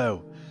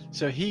 No.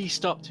 So he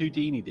stopped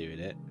Houdini doing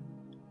it,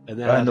 and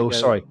then No,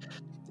 sorry.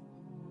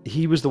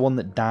 He was the one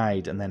that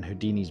died, and then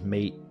Houdini's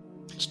mate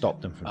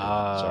stopped him from doing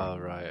it.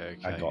 Sorry. Right,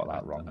 okay. I got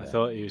that wrong. I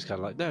thought he was kind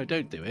of like, no,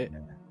 don't do it. Yeah.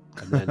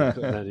 And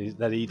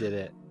then he did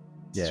it.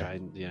 Yeah. To try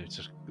and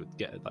just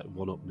get like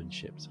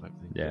one-upmanship type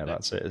thing. Yeah,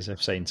 that's it. As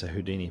if saying to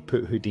Houdini,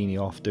 put Houdini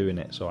off doing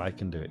it so I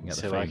can do it and get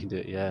the so fame. I can do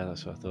it. Yeah,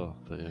 that's what I thought.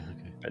 But yeah,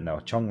 okay. But no,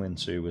 Chonglin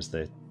Su was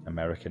the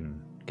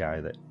American guy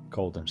that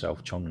called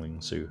himself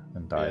Chonglin Su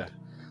and died.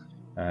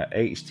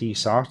 H.T.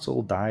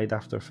 Sartle died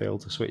after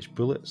failed to switch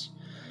bullets.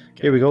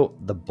 Okay. Here we go.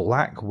 The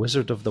Black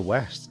Wizard of the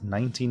West,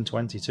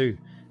 1922,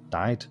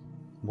 died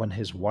when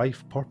his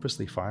wife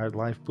purposely fired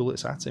live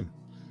bullets at him.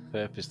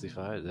 Purposely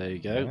fired. There you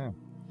go. Yeah.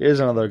 Here's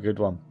another good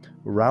one.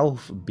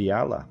 Ralph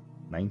Biala,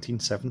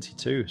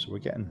 1972. So we're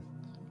getting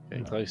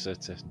closer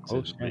to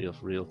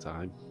real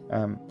time.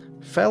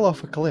 Fell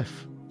off a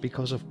cliff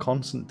because of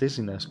constant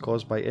dizziness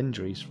caused by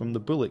injuries from the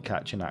bullet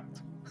catching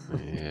act.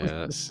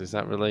 Yeah, is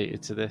that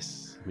related to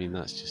this? I mean,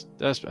 that's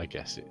I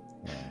guess it.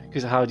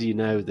 Because how do you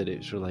know that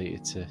it's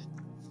related to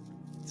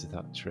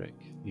that trick?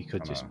 You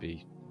could just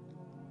be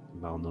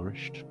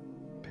malnourished,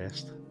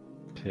 pissed.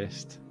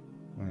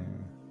 Yeah.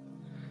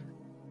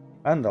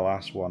 And the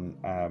last one,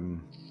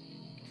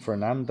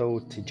 Fernando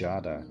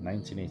Tejada,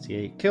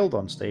 1988, killed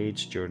on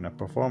stage during a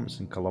performance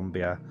in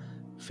Colombia,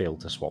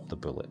 failed to swap the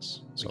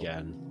bullets. So,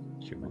 again,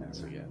 human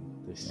error. Again,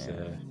 this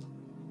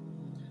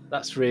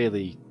that's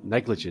really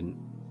negligent.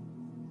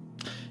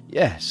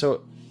 Yeah,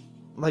 so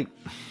like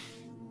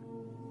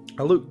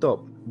I looked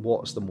up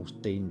what's the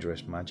most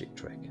dangerous magic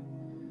trick.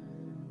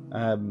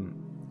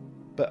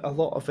 But a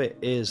lot of it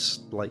is,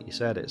 like you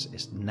said,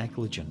 it's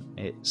negligent.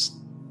 It's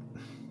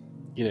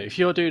if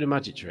you're doing a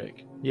magic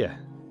trick, yeah,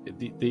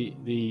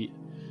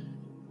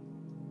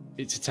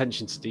 it's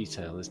attention to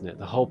detail, isn't it?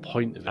 The whole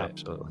point of it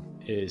absolutely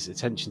is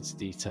attention to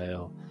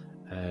detail.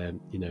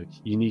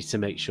 You need to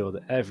make sure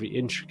that every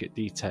intricate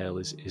detail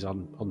is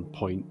on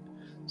point,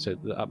 so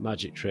that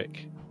magic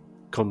trick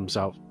comes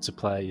out to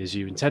play as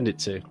you intend it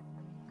to.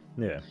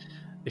 Yeah.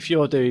 If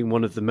you're doing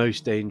one of the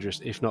most dangerous,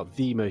 if not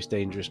the most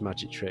dangerous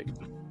magic trick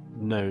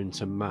known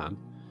to man,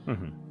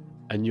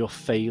 and you're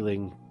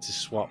failing to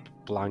swap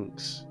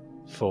blanks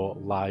for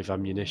live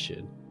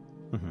ammunition,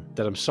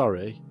 then I'm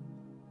sorry,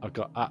 I've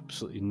got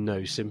absolutely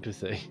no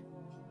sympathy.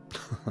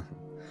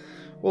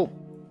 Well,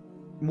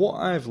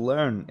 what I've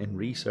learned in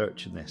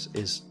researching this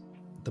is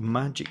the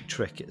magic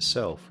trick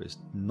itself is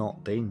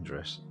not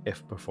dangerous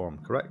if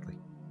performed correctly.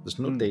 There's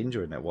no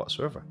danger in it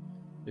whatsoever.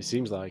 It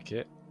seems like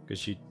it.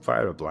 Because you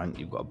fire a blank,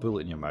 you've got a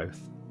bullet in your mouth.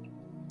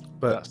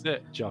 But that's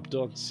it. Job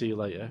done. See you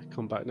later.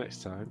 Come back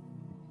next time.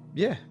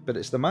 Yeah, but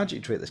it's the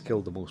magic trick that's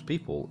killed the most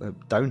people,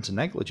 down to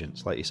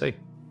negligence, like you say.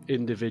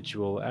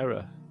 Individual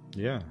error.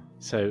 Yeah.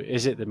 So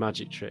is it the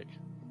magic trick?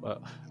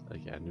 Well,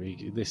 again,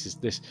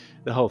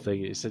 the whole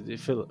thing is a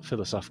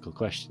philosophical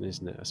question,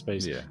 isn't it? I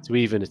suppose to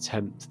even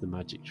attempt the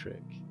magic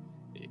trick,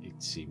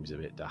 it seems a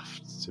bit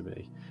daft to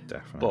me.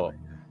 Definitely.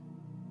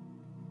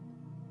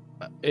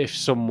 But if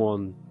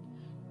someone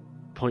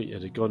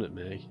pointed a gun at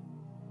me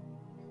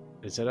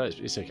and said, "Oh,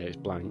 it's okay, it's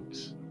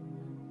blanks,"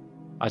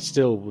 I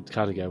still would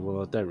kind of go,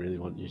 "Well, I don't really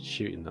want you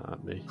shooting that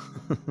at me,"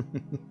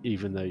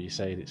 even though you're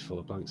saying it's full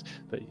of blanks.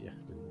 But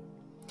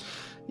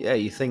yeah,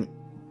 you think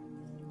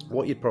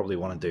what you'd probably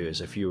want to do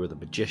is, if you were the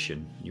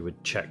magician, you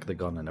would check the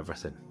gun and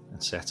everything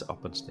and set it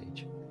up on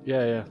stage.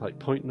 Yeah. Like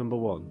point number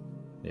 1.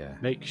 Yeah.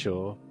 Make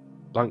sure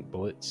blank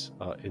bullets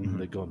are in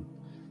the gun.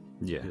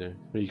 Yeah.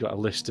 You've got a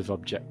list of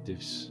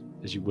objectives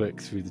as you work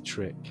through the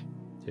trick.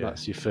 Yeah.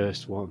 That's your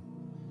first one.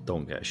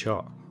 don't get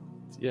shot.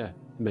 Yeah,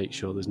 make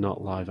sure there's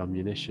not live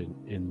ammunition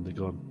in the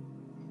gun.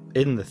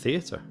 In the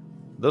theatre.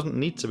 Doesn't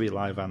need to be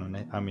live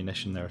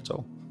ammunition there at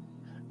all.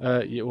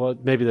 Yeah, well,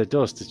 maybe there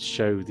does to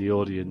show the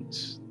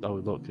audience, oh,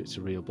 look, it's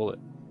a real bullet.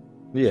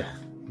 Yeah,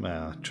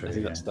 well, true. I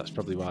think that's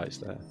probably why it's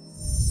there.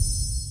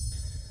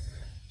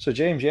 So,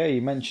 James, yeah,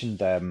 you mentioned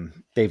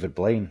David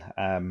Blaine,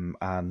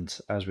 and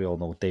as we all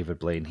know, David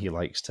Blaine, he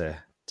likes to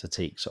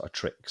take sort of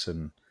tricks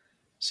and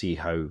see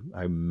how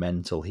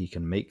mental he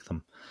can make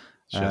them.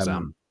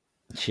 Shazam.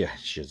 Yeah,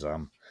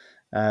 Shazam.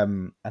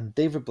 And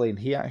David Blaine,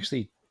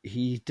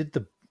 he did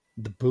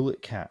the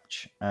bullet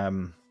catch,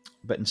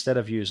 but instead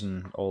of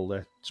using all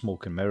the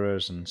smoke and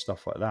mirrors and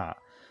stuff like that,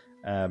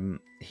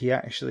 he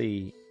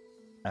actually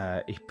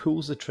he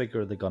pulls the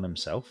trigger of the gun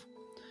himself.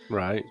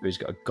 Right. So he's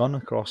got a gun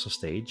across the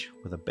stage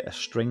with a bit of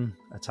string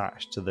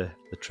attached to the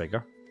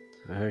trigger.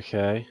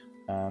 Okay.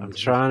 I'm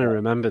trying to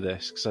remember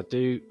this because I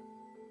do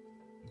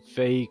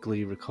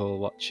vaguely recall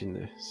watching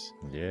this.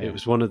 Yeah. It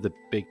was one of the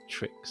big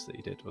tricks that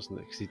he did, wasn't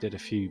it? Because he did a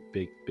few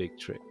big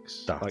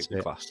tricks, That's like the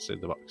it. class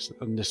in the box,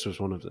 and this was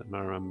one of them. I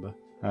remember.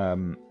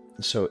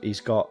 So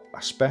he's got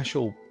a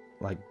special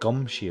like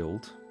gum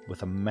shield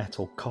with a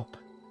metal cup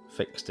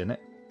fixed in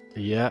it.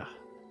 Yeah.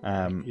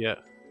 Yeah.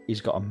 He's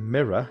got a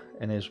mirror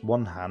in his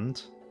one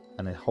hand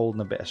and he's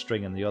holding a bit of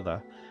string in the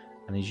other,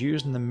 and he's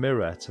using the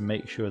mirror to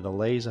make sure the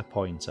laser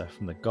pointer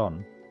from the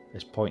gun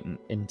is pointing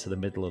into the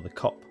middle of the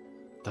cup.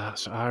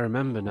 I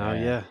remember now.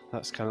 Yeah. Yeah,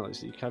 that's kind of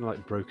like you kind of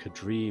like broke a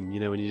dream,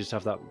 when you just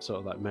have that sort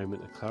of like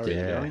moment of clarity.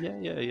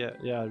 Yeah.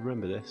 Yeah. I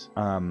remember this.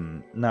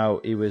 Now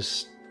he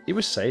was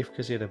safe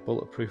because he had a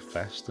bulletproof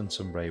vest and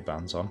some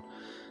Ray-Bans on.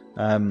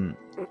 And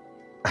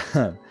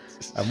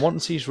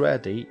once he's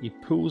ready, he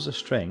pulls a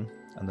string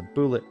and the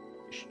bullet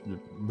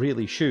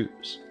really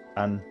shoots,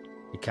 and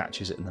he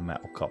catches it in the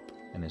metal cup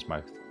in his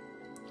mouth.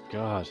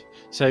 God.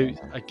 So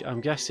I'm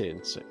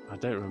guessing. So I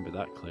don't remember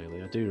that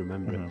clearly. I do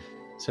remember it.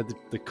 So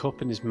the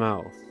cup in his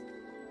mouth,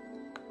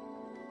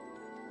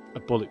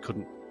 a bullet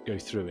couldn't go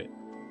through it.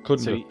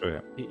 Couldn't go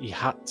through it. He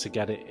had to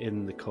get it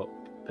in the cup,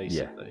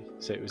 basically. Yeah,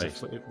 so it was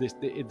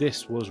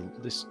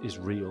this is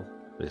real.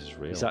 This is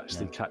real. He's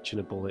actually catching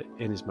a bullet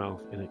in his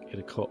mouth in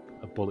a cup,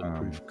 a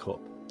bulletproof cup.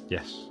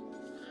 Yes.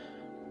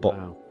 But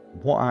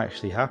what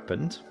actually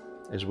happened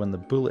is when the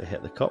bullet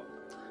hit the cup,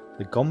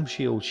 the gum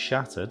shield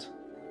shattered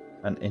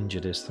and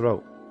injured his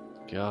throat.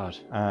 God.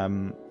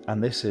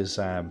 And this is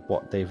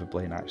what David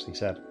Blaine actually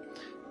said.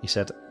 He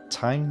said,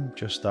 "Time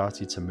just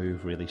started to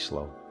move really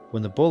slow.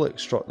 When the bullet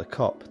struck the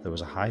cup, there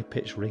was a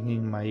high-pitched ringing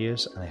in my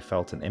ears and I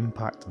felt an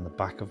impact on the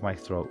back of my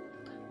throat.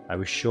 I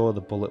was sure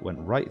the bullet went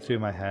right through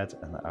my head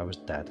and that I was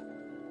dead.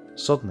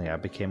 Suddenly I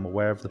became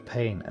aware of the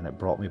pain and it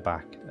brought me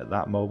back. At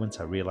that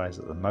moment I realised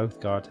that the mouth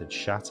guard had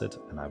shattered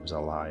and I was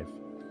alive.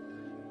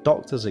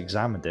 Doctors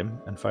examined him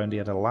and found he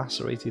had a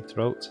lacerated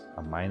throat,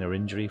 a minor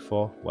injury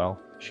for, well,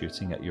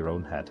 shooting at your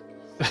own head."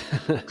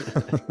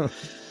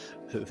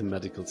 The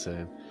medical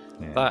term.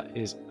 Yeah. That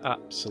is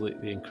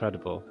absolutely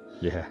incredible.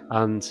 Yeah.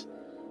 And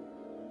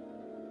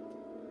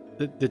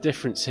the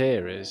difference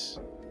here is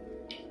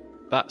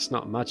that's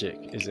not magic,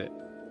 is it?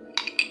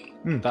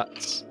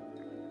 That's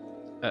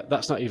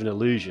not even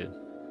illusion.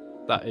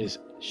 That is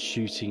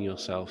shooting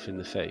yourself in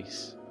the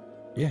face.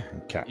 Yeah,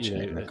 and catching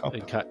it in a cup.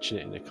 And catching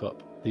it in a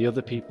cup. The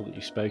other people that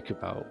you spoke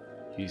about,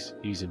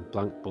 using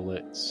blank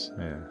bullets,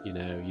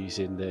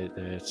 using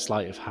the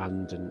sleight of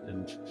hand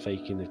and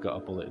faking they've got a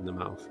bullet in the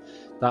mouth.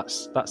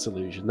 That's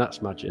illusion.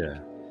 That's magic. Yeah.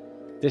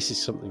 This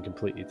is something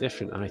completely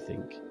different, I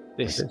think.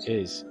 This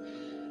is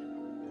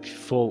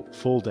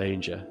full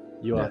danger.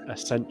 You are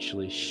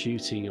essentially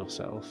shooting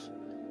yourself,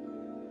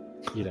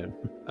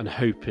 and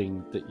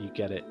hoping that you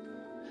get it.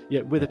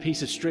 Yeah, with a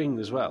piece of string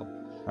as well.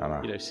 I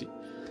know.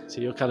 So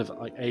you're kind of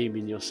like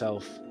aiming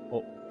yourself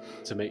up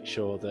to make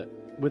sure that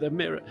with a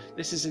mirror.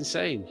 This is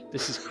insane.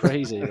 This is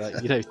crazy.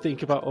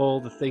 Think about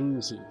all the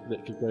things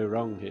that could go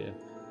wrong here.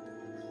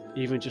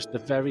 Even just the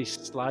very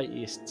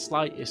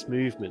slightest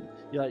movement.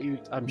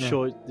 I'm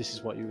sure this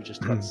is what you were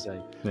just about to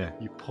say. Yeah.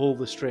 You pull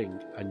the string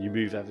and you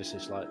move ever so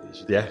slightly.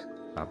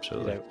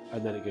 Absolutely.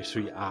 And then it goes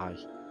through your eye.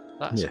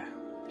 That's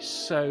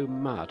so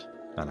mad.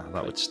 I know,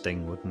 that would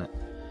sting, wouldn't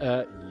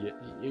it?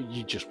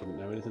 You just wouldn't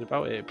know anything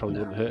about it. It probably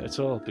wouldn't hurt at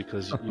all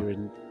because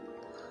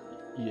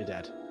you're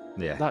dead.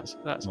 Yeah. That's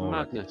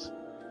madness.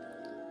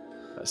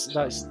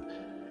 That's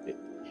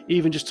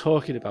even just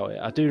talking about it.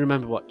 I do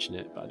remember watching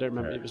it, but I don't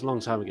remember. It was a long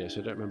time ago, so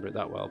I don't remember it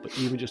that well. But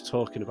even just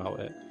talking about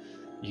it,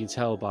 you can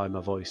tell by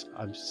my voice.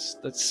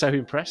 That's so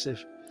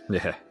impressive.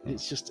 Yeah,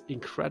 it's just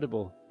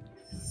incredible.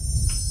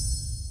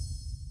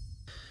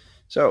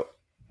 So,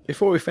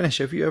 before we finish,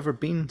 have you ever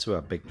been to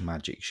a big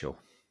magic show?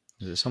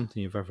 Is it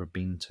something you've ever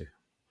been to?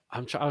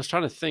 I was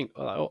trying to think.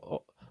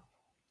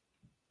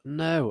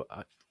 No.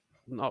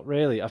 Not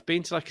really. I've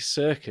been to like a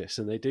circus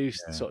and they do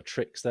sort of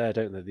tricks there,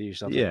 don't they? They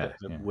usually have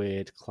a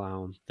weird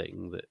clown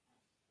thing that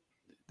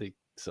they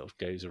sort of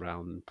goes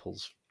around and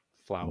pulls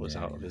flowers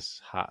out of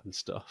his hat and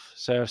stuff.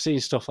 So I've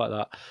seen stuff like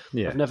that.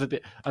 Yeah. I've never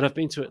been, and I've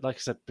been to it, like I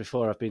said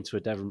before, I've been to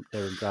a Derren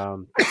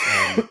Brown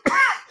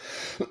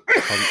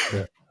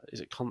concert. Is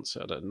it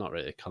concert? Not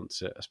really a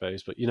concert, I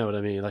suppose, but you know what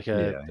I mean, like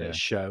a Yeah.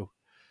 show.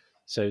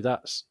 So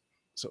that's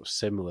sort of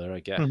similar, I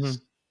guess.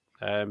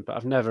 Mhm. But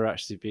I've never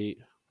actually been.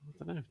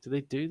 I don't know. Do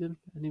they do them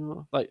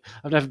anymore? Like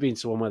I've never been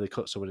to one where they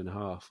cut someone in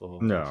half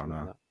or No, anything like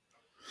no. that.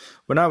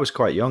 When I was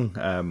quite young,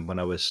 when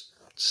I was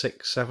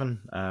 6,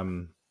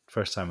 7,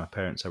 first time my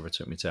parents ever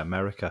took me to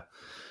America,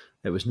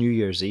 it was New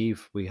Year's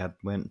Eve. We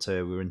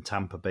were in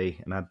Tampa Bay,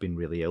 and I'd been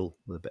really ill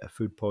with a bit of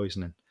food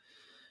poisoning.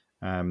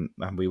 And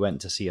we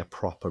went to see a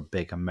proper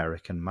big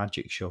American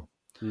magic show.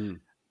 Mm.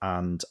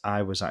 And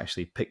I was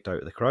actually picked out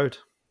of the crowd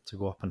to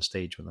go up on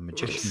stage with a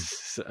magician.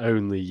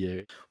 Only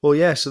you. Well,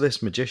 yeah, so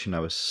this magician, I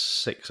was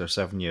 6 or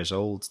 7 years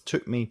old,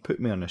 took me,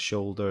 put me on his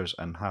shoulders,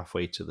 and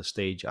halfway to the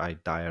stage, I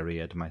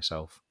diarrheaed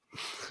myself.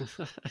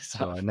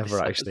 So I never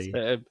actually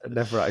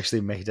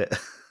made it.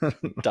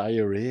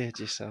 Diarrheaed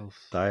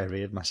yourself.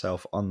 Diarrheaed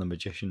myself on the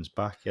magician's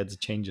back. He had to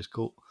change his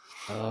coat.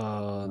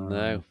 Oh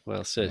no!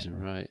 Well, serves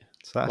him right.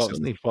 So that's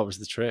only. What was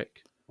the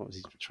trick? What was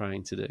he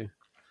trying to do?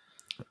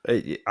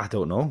 I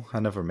don't know. I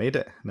never made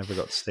it. Never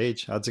got to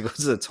stage. I had to go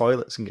to the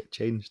toilets and get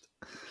changed.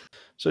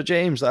 So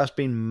James, that's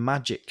been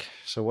magic.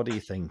 So what do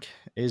you think?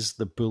 Is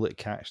the bullet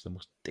catch the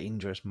most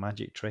dangerous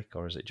magic trick,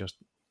 or is it just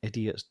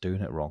idiots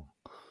doing it wrong?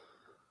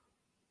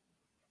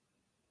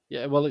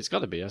 Yeah, well, it's got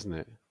to be, hasn't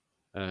it?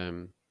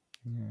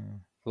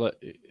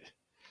 Look,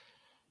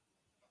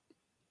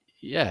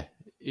 yeah,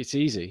 it's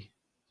easy.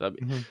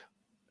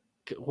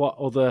 What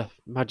other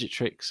magic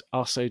tricks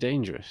are so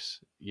dangerous?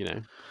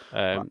 You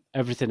know,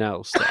 everything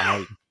else that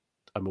I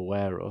am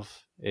aware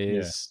of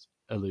is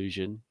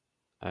illusion,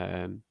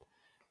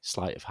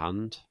 sleight of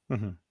hand,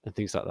 and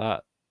things like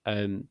that.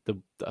 And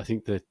I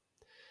think the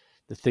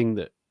thing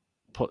that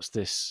puts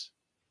this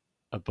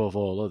above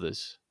all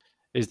others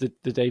is the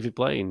David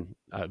Blaine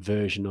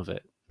version of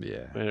it,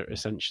 where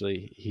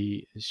essentially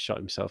he has shot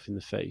himself in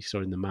the face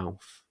or in the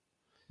mouth.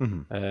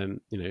 You know,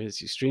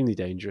 it's extremely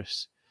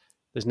dangerous.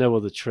 There's no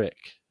other trick,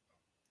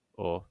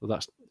 or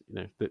that's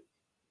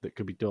that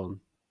could be done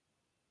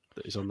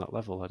that is on that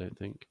level. I don't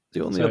think.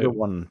 The only other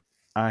one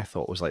I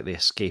thought was like the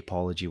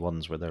escapology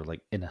ones where they're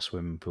like in a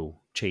swimming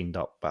pool chained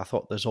up. But I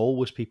thought there's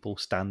always people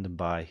standing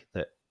by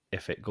that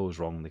if it goes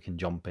wrong, they can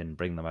jump in,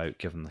 bring them out,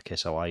 give them the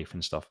kiss of life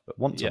and stuff. But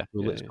once a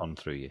bullet's gone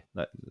through you,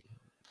 that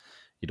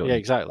you don't. Yeah,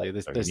 exactly. You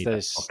need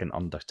a fucking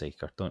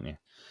Undertaker, don't you?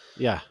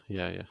 Yeah.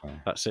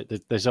 That's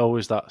it. There's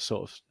always that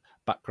sort of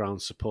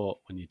background support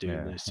when you're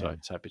doing those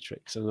type of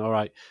tricks. And all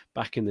right,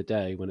 back in the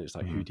day when it was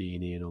like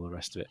Houdini and all the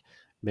rest of it,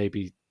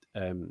 maybe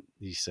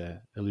these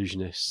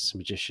illusionists,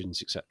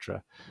 magicians,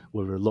 etc.,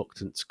 were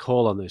reluctant to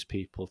call on those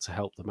people to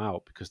help them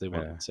out because they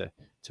wanted to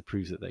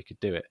prove that they could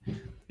do it.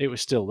 It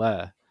was still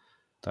there.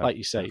 Like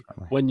you say,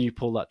 when you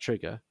pull that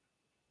trigger,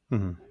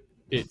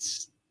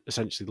 it's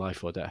essentially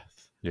life or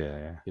death.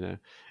 Yeah. You know,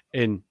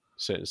 in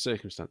certain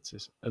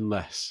circumstances,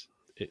 unless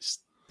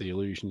it's the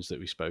illusions that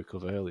we spoke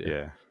of earlier.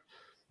 Yeah,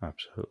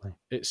 absolutely.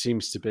 It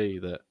seems to be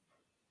that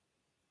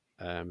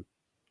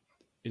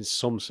in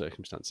some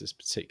circumstances,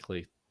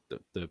 particularly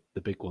the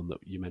big one that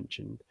you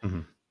mentioned,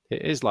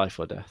 it is life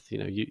or death. You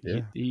know,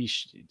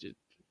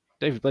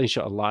 David Blaine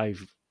shot a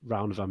live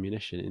round of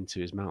ammunition into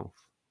his mouth.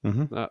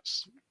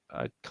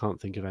 I can't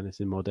think of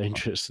anything more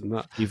dangerous than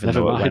that. Even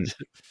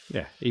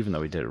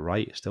though he did it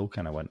right, it still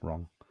kind of went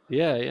wrong.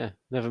 Yeah.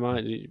 Never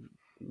mind,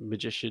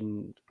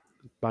 magician,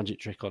 magic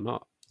trick or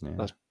not. Yeah.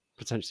 That's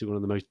potentially one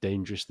of the most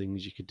dangerous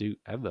things you could do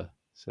ever.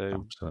 So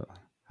absolutely,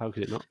 how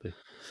could it not be?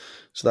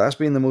 So that's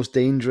been the most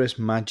dangerous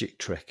magic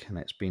trick, and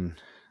it's been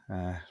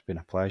a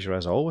pleasure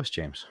as always,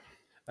 James.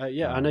 I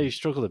know you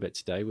struggled a bit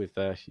today with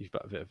you've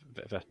got a bit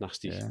of a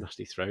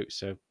nasty throat.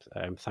 So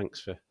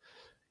thanks for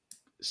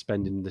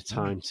spending the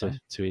time to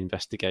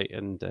investigate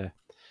and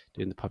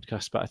doing the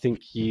podcast. But I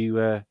think you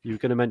were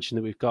going to mention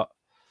that we've got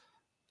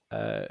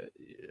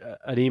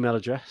an email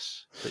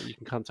address that you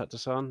can contact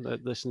us on,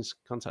 that listeners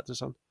contact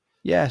us on.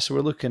 Yeah, so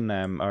we're looking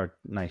our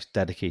nice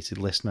dedicated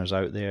listeners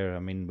out there. I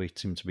mean, we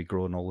seem to be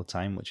growing all the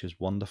time, which is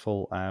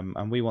wonderful.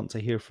 And we want to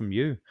hear from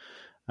you.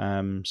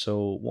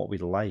 So what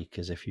we'd like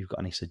is if you've got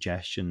any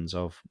suggestions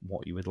of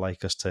what you would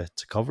like us to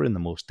cover in the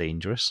most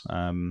dangerous,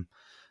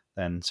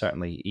 then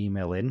certainly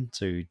email in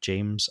to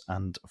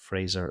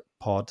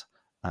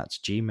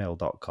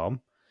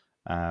jamesandfraserpod@gmail.com.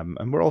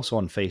 And we're also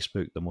on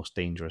Facebook, The Most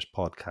Dangerous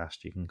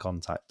Podcast. You can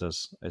contact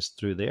us is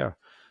through there.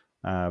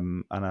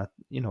 And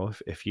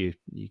if you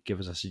give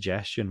us a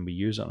suggestion, we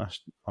use it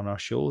on our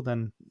show,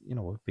 then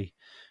we'll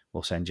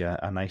send you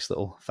a nice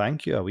little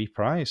thank you, a wee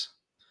prize.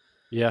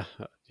 Yeah,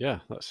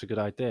 that's a good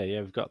idea.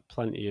 Yeah, we've got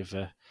plenty of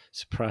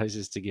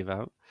surprises to give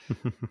out.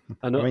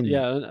 And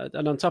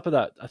and on top of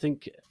that, I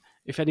think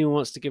if anyone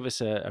wants to give us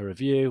a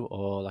review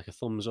or like a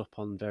thumbs up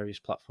on various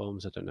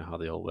platforms, I don't know how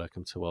they all work,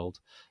 I'm too old,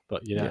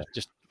 but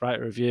just write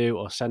a review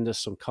or send us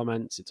some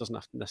comments. It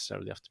doesn't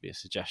necessarily have to be a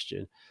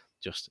suggestion.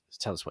 Just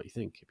tell us what you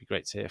think. It'd be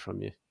great to hear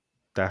from you.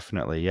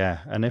 Definitely, yeah.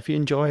 And if you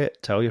enjoy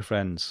it, tell your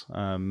friends.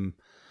 Tell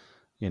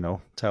them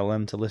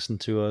to listen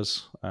to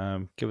us.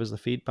 Give us the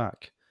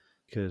feedback,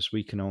 because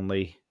we can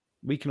only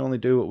we can only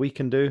do what we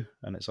can do,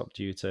 and it's up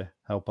to you to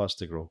help us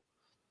to grow.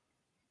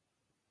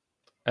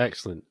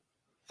 Excellent.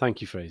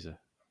 Thank you, Fraser.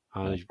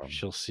 No I problem.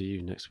 shall see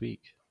you next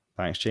week.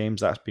 Thanks,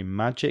 James. That's been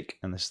Magic,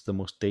 and this is the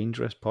Most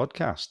Dangerous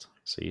Podcast.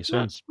 See you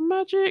soon. That's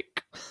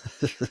magic.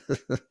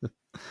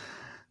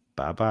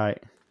 Bye-bye.